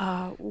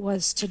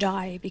was to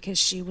die because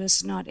she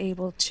was not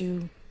able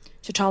to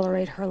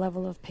tolerate her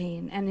level of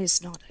pain and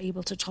is not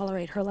able to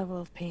tolerate her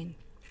level of pain.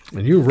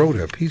 And you wrote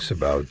a piece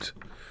about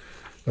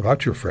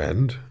your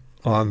friend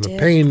on the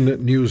Pain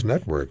News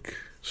Network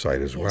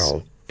site as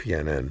well,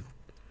 PNN.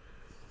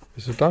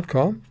 Is it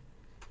 .com?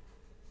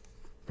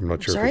 I'm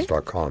not sure if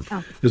it's .com.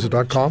 Oh. Is it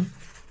 .com?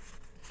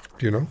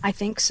 Do you know? I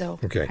think so.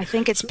 Okay. I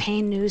think it's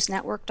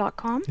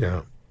painnewsnetwork.com.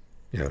 Yeah.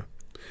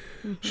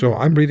 Mm-hmm. So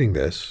I'm reading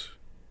this.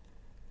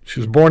 She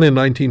was born in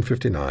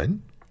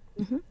 1959,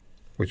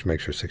 which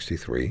makes her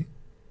 63.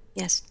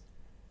 Yes.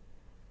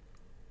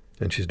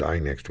 And she's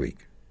dying next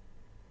week.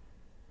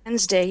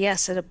 Wednesday,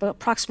 yes, at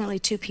approximately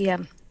 2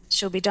 p.m.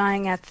 She'll be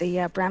dying at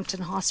the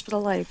Brampton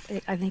Hospital. I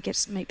think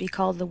it might be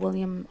called the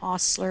William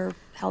Osler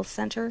Health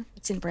Center.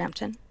 It's in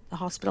Brampton, the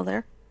hospital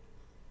there.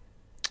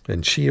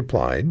 And she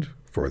applied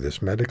for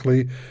this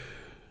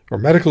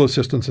medical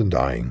assistance in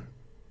dying.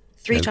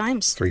 3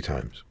 times. 3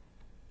 times.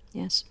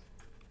 Yes.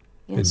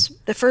 Yes.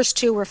 The first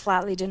two were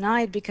flatly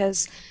denied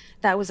because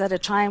that was at a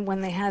time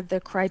when they had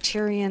the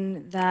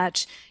criterion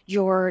that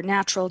your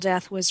natural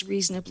death was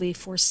reasonably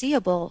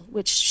foreseeable,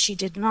 which she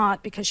did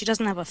not because she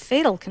doesn't have a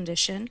fatal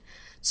condition.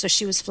 So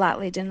she was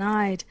flatly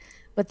denied.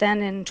 But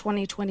then in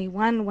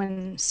 2021,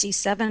 when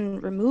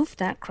C7 removed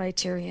that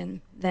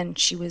criterion, then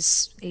she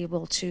was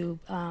able to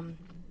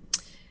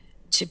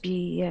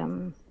be,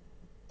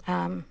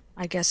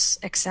 I guess,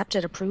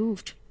 accepted,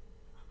 approved.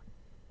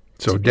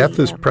 So death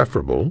is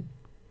preferable.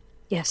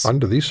 Yes.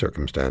 Under these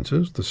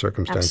circumstances, the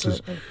circumstances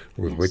Absolutely.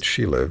 with Yes. which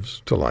she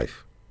lives, to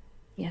life.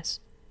 Yes.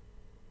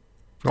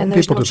 I want And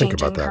there's people no to think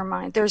changing about that. her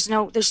mind. There's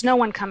no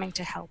one coming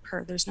to help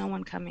her. There's no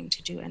one coming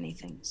to do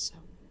anything. So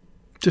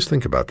Just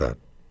think about that,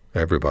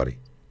 everybody.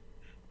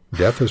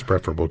 Death is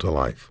preferable to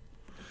life.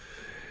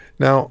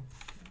 Now,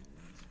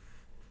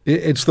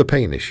 it's the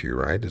pain issue,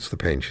 right? It's the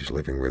pain she's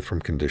living with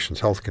from conditions,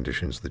 health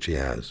conditions that she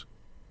has.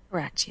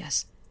 correct.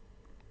 Yes.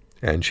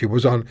 And she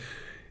was on,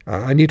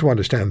 I need to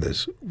understand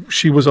this,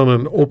 she was on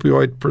an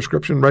opioid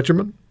prescription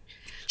regimen?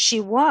 She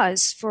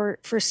was for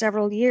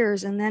several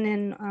years, and then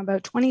in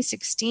about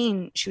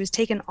 2016, she was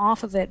taken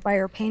off of it by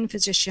her pain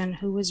physician,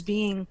 who was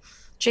being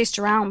chased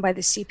around by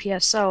the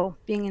CPSO,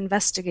 being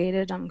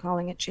investigated. I'm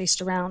calling it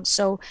chased around.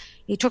 So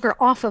he took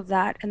her off of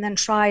that, and then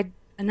tried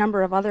a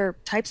number of other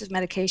types of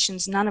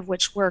medications, none of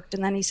which worked.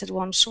 And then he said,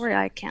 "Well, I'm sorry,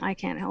 I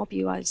can't help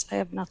you. I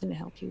have nothing to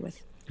help you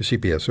with." The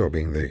CPSO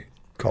being the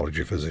College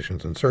of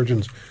Physicians and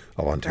Surgeons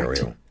of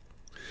Ontario.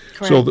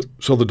 Correct.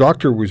 So the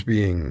doctor was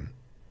being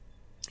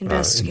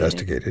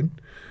investigated.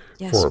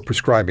 Yes. for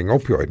prescribing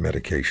opioid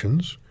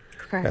medications.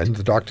 Correct. And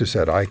the doctor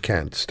said, "I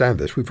can't stand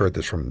this." We've heard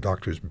this from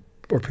doctors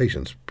or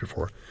patients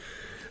before.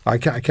 I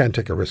can't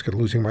take a risk of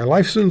losing my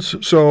license,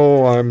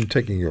 so I'm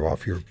taking you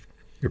off your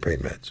pain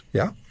meds.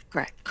 Yeah?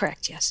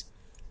 Correct. Yes.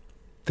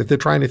 Did they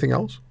try anything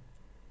else?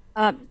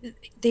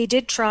 They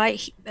did try,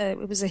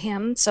 it was a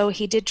him, so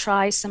he did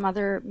try some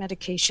other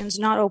medications,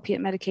 not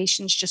opiate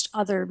medications, just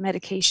other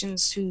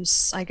medications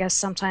whose, I guess,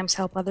 sometimes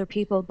help other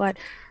people, but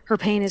her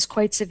pain is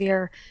quite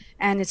severe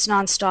and it's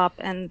nonstop,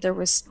 and there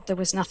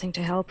was nothing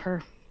to help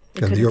her.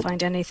 They couldn't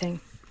find anything.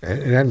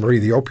 And Anne-Marie,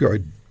 the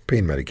opioid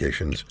pain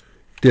medications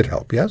did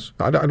help, yes?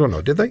 I don't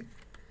know, did they?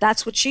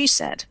 That's what she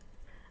said.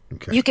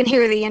 Okay. You can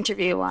hear the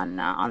interview on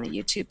the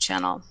YouTube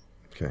channel.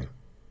 Okay.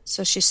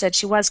 So she said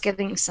she was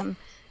getting some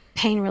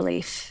pain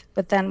relief,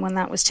 but then when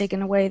that was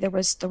taken away, there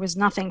was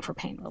nothing for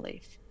pain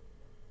relief.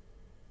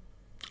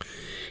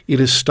 It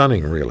is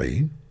stunning,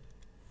 really,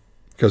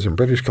 because in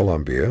British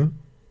Columbia,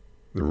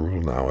 the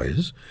rule now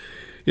is,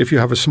 if you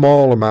have a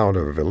small amount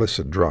of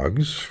illicit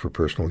drugs for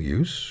personal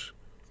use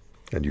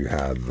and you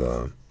have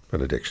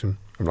an addiction,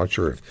 I'm not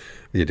sure if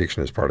the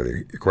addiction is part of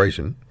the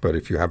equation, but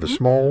if you have a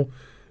small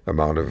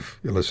amount of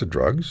illicit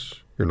drugs,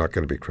 you're not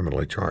going to be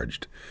criminally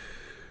charged.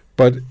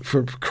 But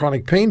for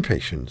chronic pain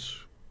patients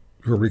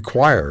who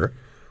require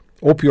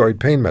opioid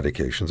pain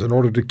medications in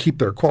order to keep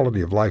their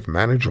quality of life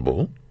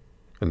manageable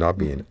and not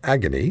be in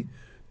agony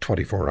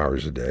 24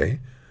 hours a day,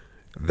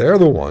 they're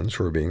the ones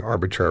who are being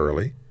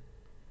arbitrarily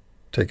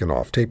taken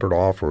off, tapered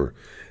off, or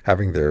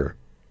having their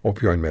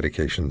opioid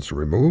medications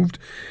removed.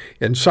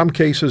 In some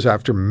cases,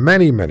 after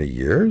many, many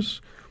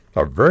years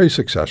of very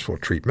successful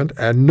treatment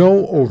and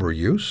no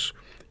overuse.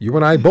 You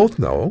and I both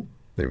know,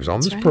 he was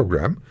on this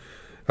program,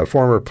 a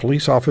former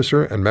police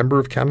officer and member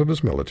of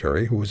Canada's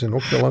military who was in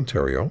Oakville,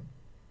 Ontario.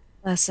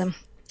 Bless him.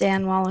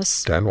 Dan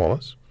Wallace. Dan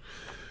Wallace.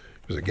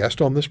 He was a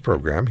guest on this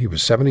program. He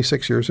was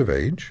 76 years of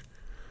age,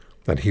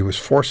 and he was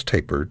force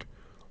tapered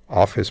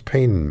off his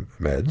pain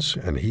meds.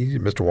 And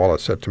Mr.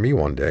 Wallace said to me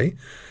one day,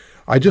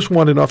 "I just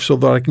want enough so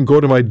that I can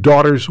go to my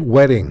daughter's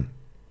wedding.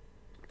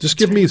 Just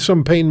give me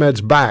some pain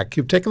meds back.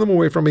 You've taken them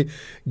away from me.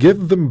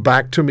 Give them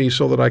back to me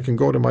so that I can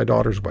go to my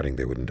daughter's wedding."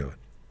 They wouldn't do it,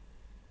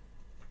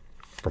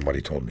 from what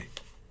he told me.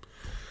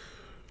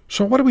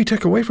 So what do we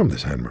take away from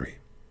this, Anne-Marie?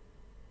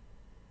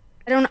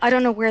 I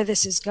don't know where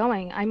this is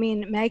going. I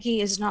mean,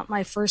 Maggie is not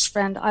my first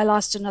friend. I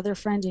lost another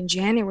friend in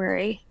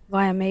January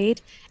via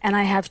MAID, and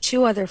I have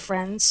two other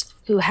friends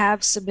who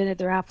have submitted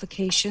their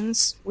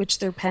applications, which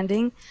they're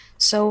pending.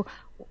 So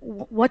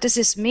what does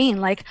this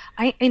mean? Like,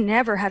 I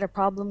never had a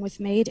problem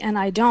with MAID, and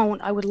I don't.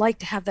 I would like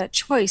to have that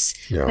choice.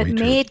 Yeah, but me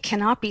too. MAID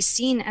cannot be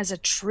seen as a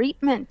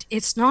treatment.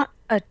 It's not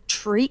a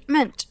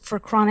treatment for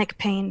chronic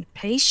pain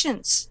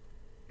patients.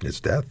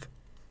 It's death.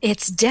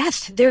 It's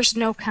death. There's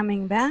no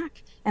coming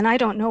back. And I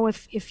don't know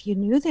if you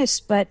knew this,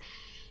 but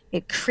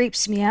it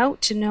creeps me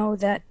out to know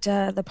that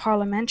the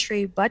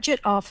Parliamentary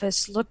Budget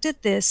Office looked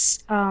at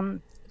this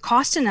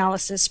cost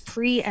analysis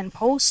pre and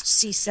post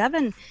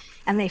C7,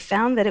 and they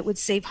found that it would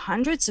save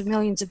hundreds of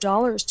millions of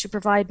dollars to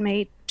provide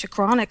MAID to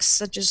chronics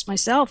such as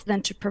myself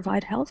than to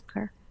provide health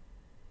care.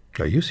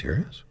 Are you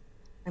serious?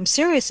 I'm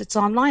serious. It's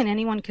online.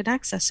 Anyone can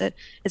access it.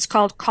 It's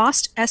called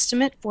Cost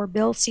Estimate for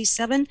Bill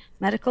C7,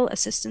 Medical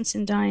Assistance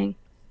in Dying.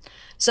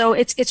 So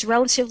it's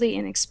relatively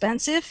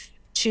inexpensive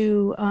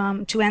to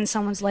end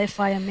someone's life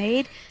via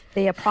MAID.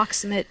 They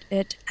approximate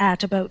it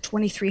at about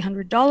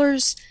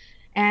 $2,300,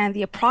 and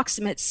the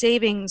approximate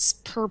savings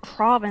per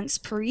province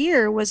per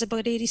year was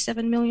about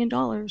 $87 million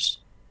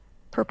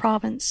per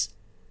province,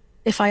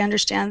 if I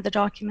understand the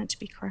document to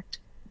be correct.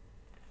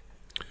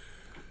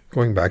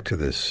 Going back to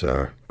this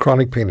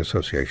Chronic Pain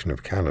Association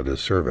of Canada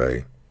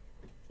survey,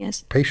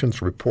 yes,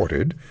 patients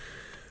reported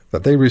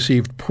that they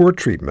received poor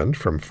treatment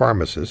from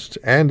pharmacists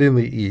and in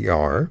the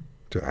ER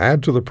to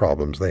add to the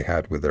problems they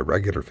had with their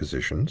regular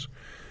physicians.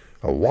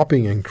 A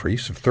whopping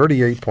increase of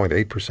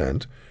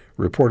 38.8%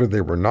 reported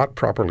they were not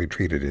properly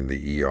treated in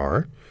the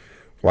ER,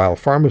 while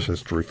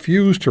pharmacists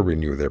refused to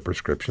renew their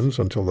prescriptions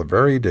until the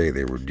very day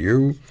they were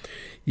due,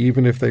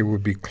 even if they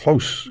would be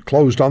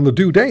closed on the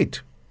due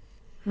date.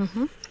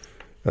 Mm-hmm.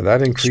 And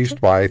that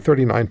increased by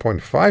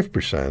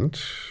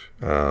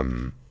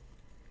 39.5%.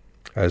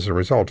 As a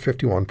result,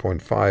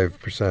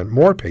 51.5%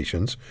 more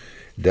patients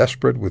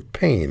desperate with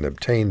pain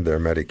obtained their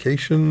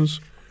medications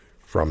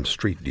from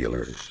street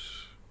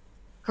dealers.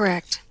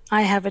 Correct.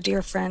 I have a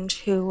dear friend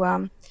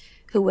who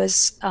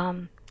was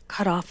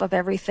cut off of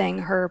everything.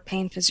 Her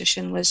pain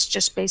physician was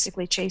just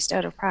basically chased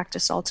out of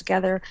practice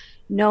altogether.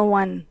 No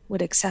one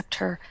would accept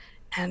her,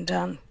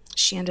 and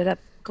she ended up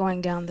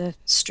going down the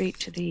street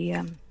to the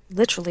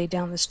literally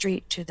down the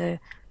street to the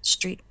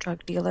street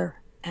drug dealer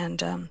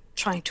and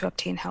trying to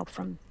obtain help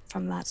from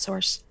that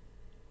source.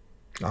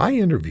 I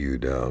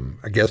interviewed a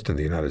guest in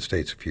the United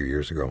States a few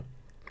years ago,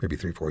 maybe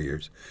 3-4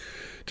 years,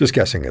 just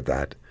guessing at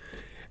that.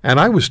 And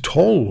I was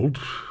told,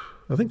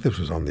 I think this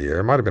was on the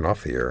air, it might have been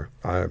off the air.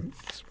 I've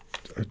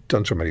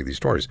done so many of these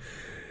stories.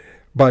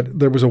 But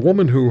there was a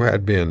woman who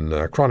had been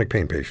a chronic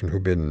pain patient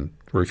who'd been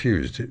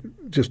refused,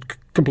 just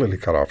completely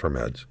cut off her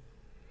meds.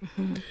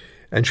 Mm-hmm.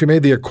 And she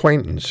made the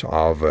acquaintance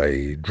of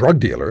a drug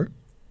dealer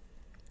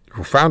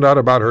who found out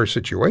about her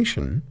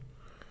situation.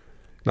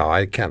 Now,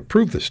 I can't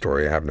prove this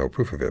story. I have no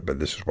proof of it, but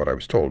this is what I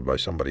was told by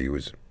somebody who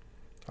was,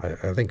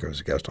 I think it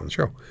was a guest on the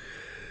show,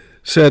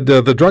 said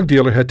the drug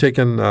dealer had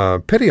taken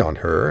pity on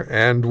her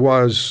and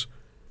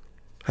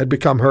had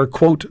become her,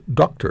 quote,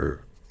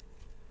 doctor,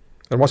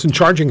 and wasn't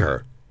charging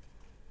her.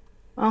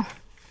 Oh,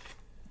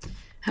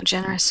 how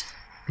generous.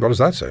 What does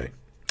that say?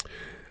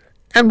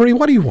 Anne-Marie,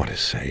 what do you want to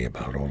say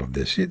about all of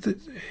this?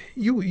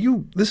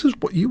 You this is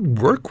what you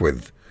work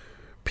with,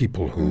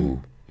 people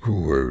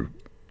who are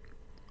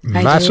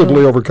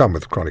massively overcome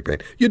with chronic pain.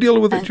 You deal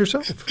with it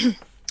yourself.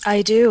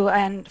 I do,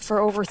 and for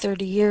over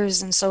 30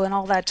 years. And so in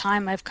all that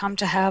time, I've come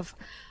to have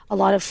a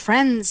lot of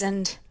friends,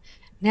 and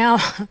now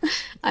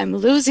I'm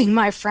losing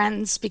my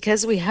friends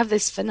because we have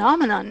this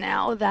phenomenon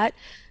now that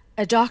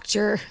a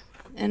doctor,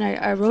 and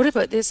I wrote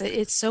about this,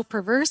 it's so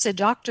perverse, a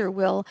doctor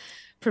will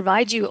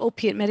provide you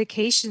opiate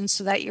medication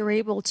so that you're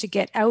able to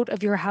get out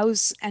of your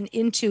house and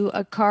into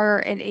a car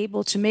and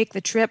able to make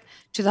the trip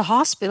to the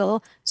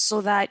hospital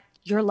so that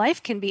your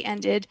life can be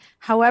ended.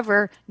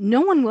 However, no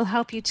one will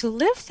help you to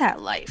live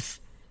that life.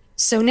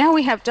 So now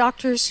we have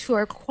doctors who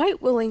are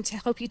quite willing to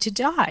help you to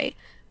die,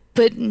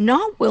 but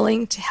not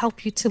willing to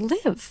help you to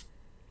live.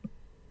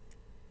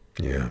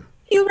 Yeah.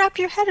 You wrap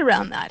your head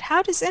around that.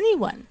 How does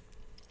anyone?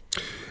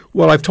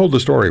 Well, I've told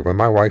the story when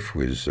my wife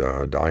was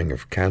dying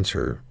of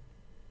cancer,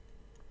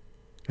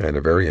 and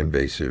a very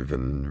invasive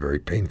and very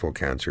painful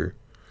cancer.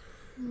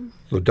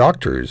 The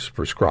doctors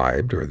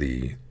prescribed, or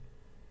the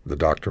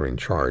doctor in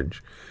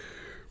charge,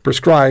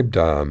 prescribed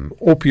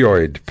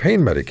opioid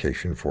pain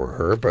medication for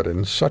her, but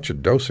in such a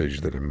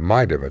dosage that it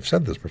might have, I've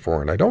said this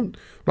before, and I'm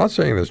not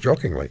saying this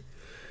jokingly,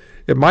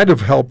 it might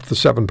have helped the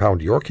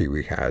 7-pound Yorkie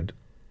we had,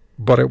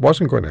 but it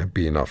wasn't going to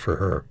be enough for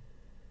her.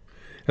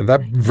 And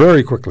that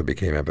very quickly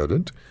became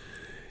evident.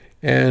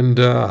 And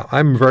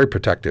I'm very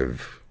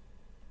protective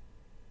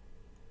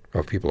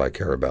of people I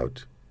care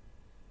about.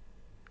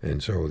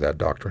 And so that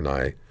doctor and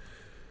I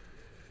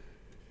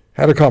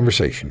had a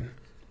conversation.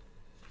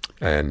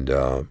 And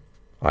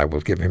I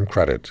will give him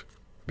credit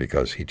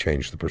because he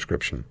changed the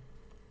prescription.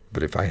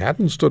 But if I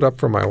hadn't stood up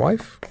for my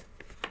wife,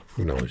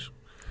 who knows?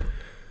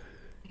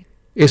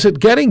 Is it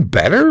getting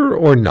better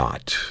or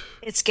not?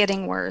 It's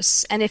getting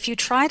worse. And if you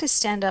try to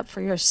stand up for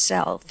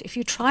yourself, if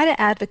you try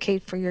to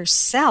advocate for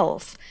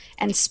yourself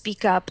and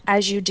speak up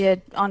as you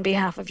did on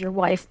behalf of your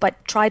wife,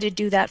 but try to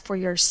do that for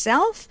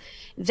yourself,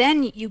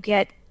 then you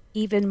get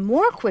even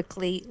more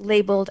quickly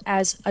labeled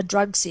as a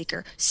drug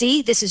seeker.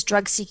 See, this is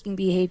drug seeking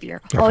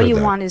behavior. All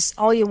you want is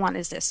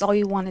this. All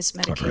you want is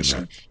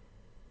medication.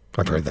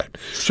 I've heard that.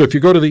 So if you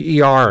go to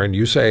the ER and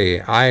you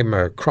say, I'm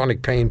a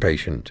chronic pain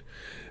patient,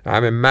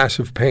 I'm in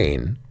massive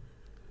pain,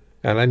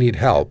 and I need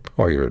help,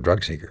 you're a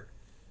drug seeker.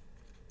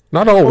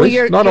 Not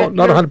always, not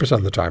 100%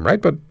 of the time,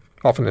 right? But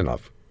often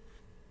enough.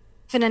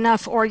 Often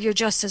enough, or you're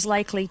just as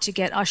likely to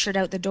get ushered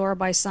out the door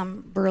by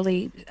some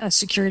burly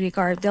security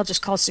guard. They'll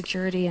just call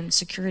security, and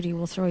security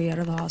will throw you out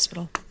of the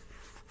hospital.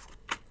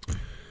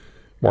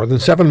 More than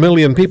 7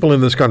 million people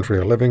in this country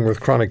are living with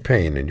chronic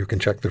pain, and you can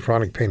check the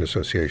Chronic Pain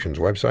Association's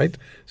website,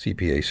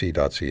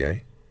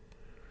 cpac.ca.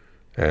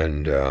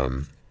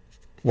 And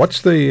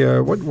what's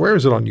the where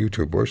is it on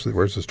YouTube?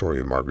 Where's the story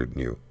of Margaret and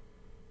you?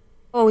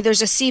 Oh,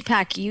 there's a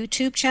CPAC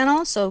YouTube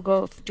channel. So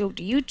go to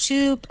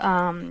YouTube,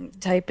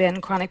 type in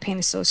Chronic Pain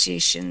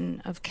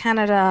Association of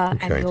Canada,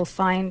 and Okay. you'll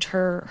find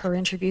her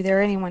interview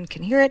there. Anyone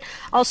can hear it.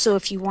 Also,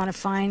 if you want to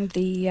find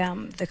the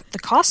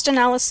cost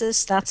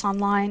analysis, that's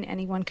online.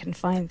 Anyone can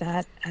find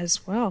that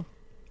as well.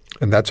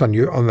 And that's on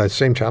you on that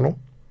same channel?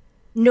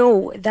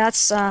 No,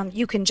 that's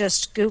you can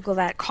just Google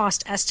that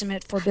cost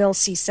estimate for Bill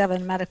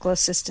C7 medical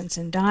assistance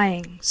in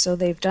dying. So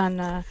they've done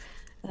a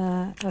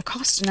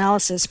cost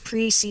analysis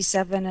pre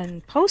C7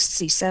 and post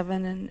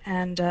C7,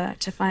 and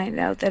to find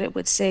out that it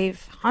would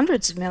save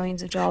hundreds of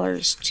millions of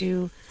dollars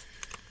to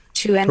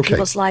end Okay.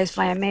 people's lives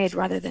via MAID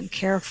rather than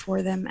care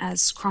for them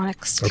as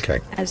chronics. Okay.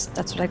 As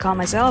that's what I call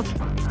myself.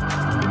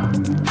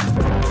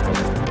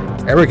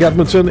 Eric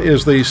Edmondson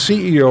is the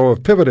CEO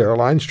of Pivot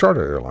Airlines,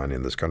 charter airline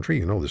in this country.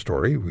 You know the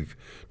story. We've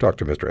talked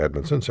to Mr.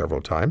 Edmondson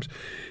several times.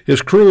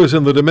 His crew is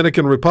in the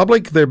Dominican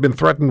Republic. They've been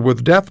threatened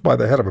with death by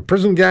the head of a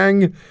prison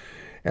gang.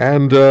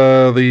 And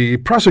the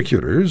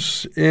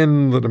prosecutors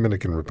in the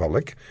Dominican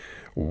Republic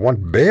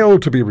want bail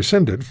to be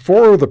rescinded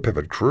for the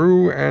Pivot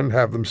crew and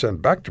have them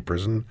sent back to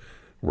prison,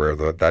 where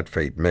that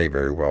fate may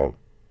very well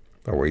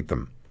await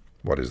them.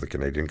 What is the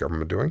Canadian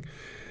government doing?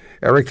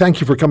 Eric, thank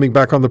you for coming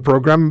back on the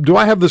program. Do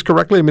I have this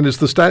correctly? I mean, is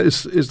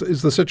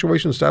the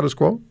situation status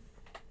quo?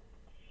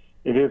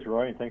 It is,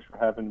 Roy, and thanks for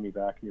having me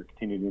back and your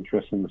continued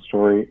interest in the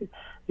story.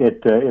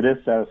 It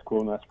is status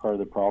quo, and that's part of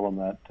the problem,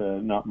 that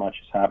not much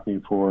is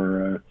happening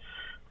for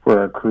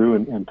our crew,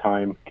 and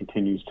time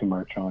continues to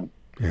march on.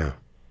 Yeah.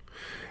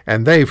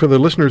 And for the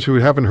listeners who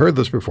haven't heard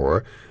this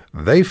before,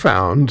 they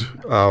found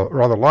a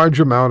rather large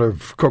amount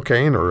of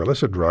cocaine or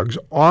illicit drugs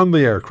on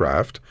the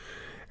aircraft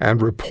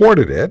and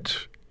reported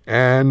it,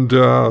 and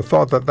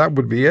thought that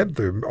would be it.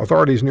 The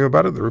authorities knew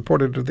about it. They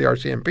reported it to the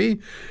RCMP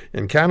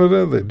in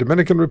Canada. The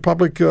Dominican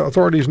Republic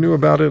authorities knew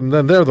about it, and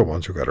then they're the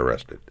ones who got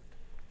arrested.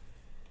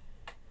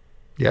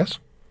 Yes?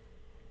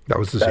 That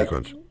was the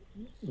sequence.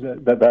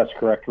 That's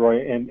correct,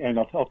 Roy. And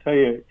I'll tell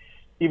you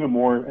even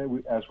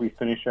more as we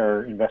finish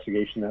our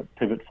investigation that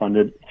Pivot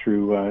funded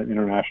through an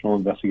international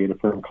investigative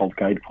firm called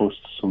Guidepost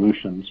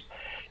Solutions.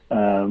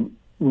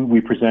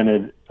 We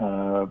presented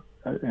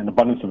an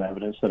abundance of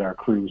evidence that our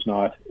crew was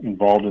not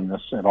involved in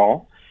this at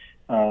all.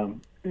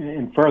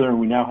 And further,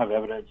 we now have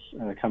evidence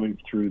coming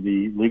through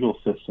the legal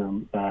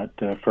system that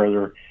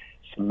further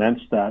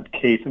cements that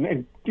case.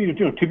 And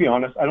to be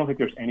honest, I don't think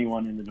there's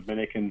anyone in the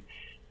Dominican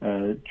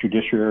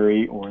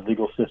judiciary or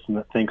legal system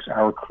that thinks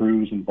our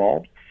crew is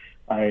involved.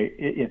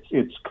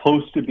 It's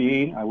close to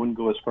being, I wouldn't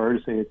go as far to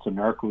say it's a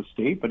narco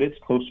state, but it's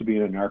close to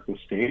being a narco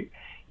state.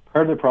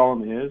 Part of the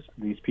problem is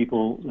these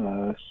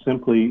people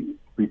simply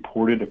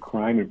reported a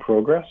crime in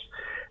progress,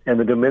 and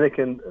the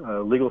Dominican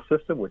legal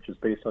system, which is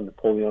based on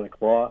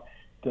Napoleonic law,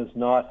 does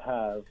not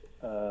have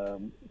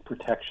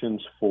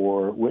protections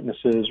for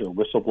witnesses or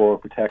whistleblower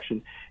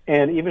protection.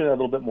 And even a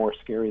little bit more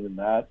scary than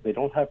that, they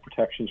don't have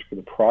protections for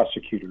the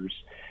prosecutors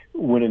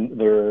when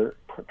they're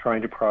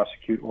trying to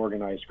prosecute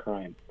organized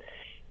crime.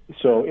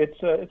 So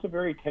it's a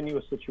very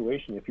tenuous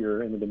situation. If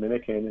you're in the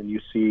Dominican and you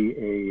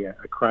see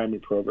a crime in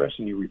progress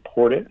and you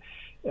report it,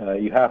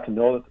 you have to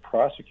know that the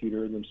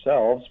prosecutor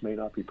themselves may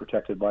not be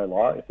protected by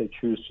law if they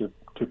choose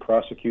to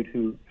prosecute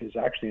who is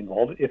actually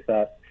involved, if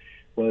that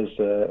was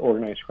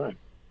organized crime.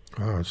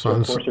 So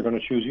of course they're going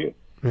to choose you.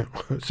 Yeah,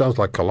 it sounds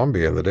like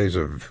Colombia in the days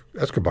of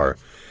Escobar.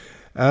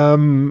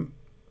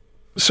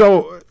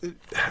 So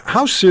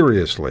how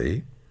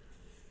seriously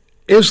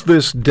is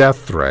this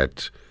death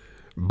threat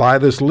by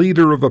this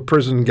leader of a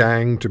prison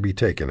gang to be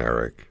taken,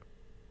 Eric?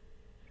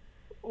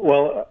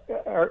 Well,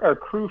 our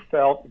crew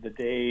felt the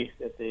day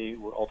that they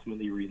were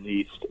ultimately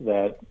released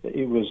that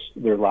it was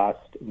their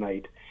last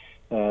night.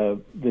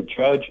 The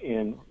judge,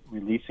 in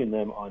releasing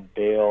them on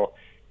bail,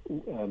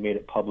 made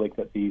it public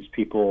that these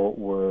people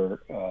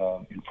were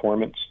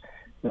informants,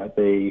 that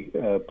they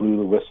blew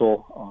the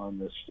whistle on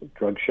this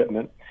drug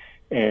shipment,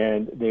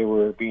 and they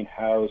were being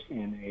housed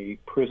in a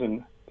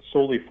prison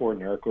solely for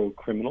narco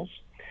criminals.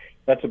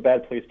 That's a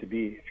bad place to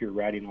be if you're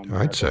ratting on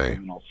narco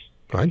criminals.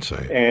 I'd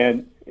say.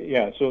 And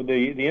yeah, so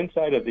the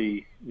inside of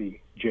the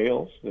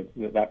jails,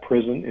 that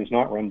prison is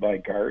not run by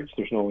guards.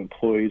 There's no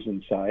employees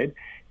inside.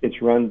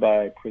 It's run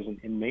by prison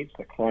inmates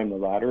that climb the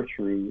ladder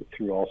through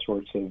all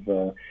sorts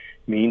of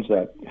means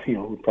that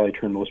would probably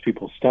turn most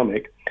people's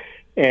stomach.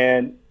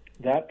 And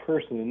that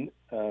person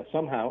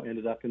somehow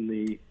ended up in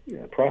the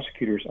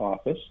prosecutor's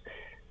office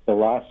the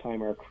last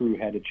time our crew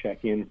had to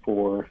check in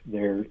for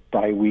their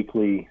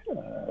biweekly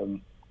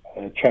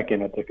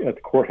check-in at the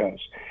courthouse.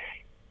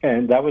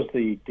 And that was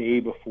the day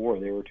before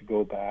they were to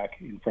go back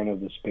in front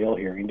of this bail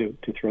hearing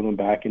to throw them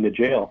back into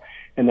jail.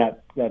 And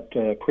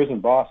that prison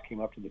boss came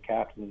up to the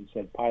captain and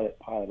said, Pilot,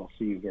 I'll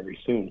see you very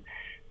soon.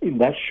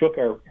 And that shook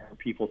our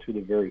people to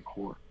the very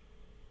core.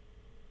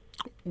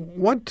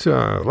 What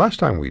last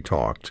time we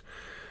talked,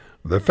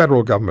 the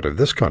federal government of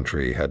this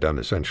country had done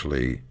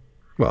essentially,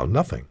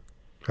 nothing.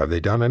 Have they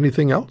done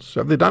anything else?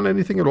 Have they done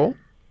anything at all?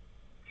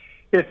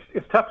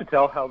 It's tough to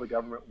tell how the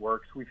government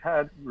works. We've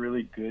had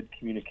really good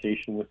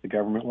communication with the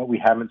government. What we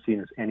haven't seen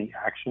is any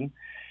action.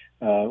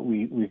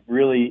 we've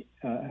really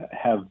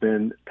have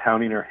been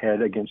pounding our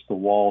head against the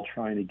wall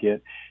trying to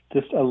get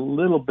just a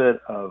little bit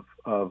of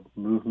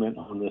movement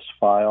on this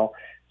file,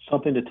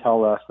 something to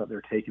tell us that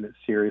they're taking it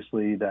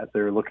seriously, that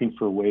they're looking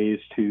for ways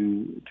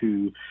to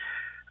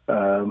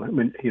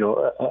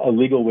a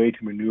legal way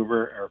to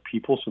maneuver our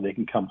people so they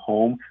can come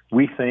home.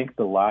 We think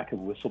the lack of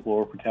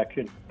whistleblower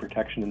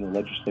protection in the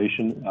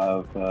legislation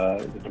of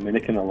the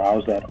Dominican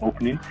allows that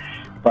opening.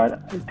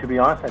 But to be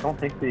honest, I don't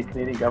think the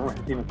Canadian government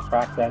has even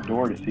cracked that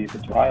door to see if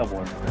it's viable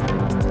or not.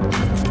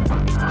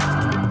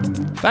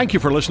 Thank you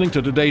for listening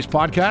to today's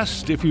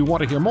podcast. If you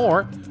want to hear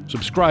more,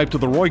 subscribe to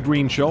The Roy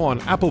Green Show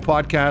on Apple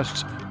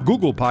Podcasts,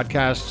 Google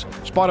Podcasts,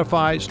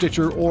 Spotify,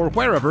 Stitcher, or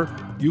wherever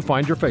you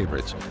find your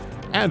favorites.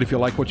 And if you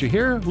like what you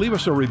hear, leave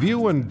us a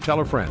review and tell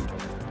a friend.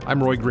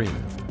 I'm Roy Green.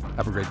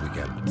 Have a great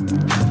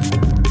weekend.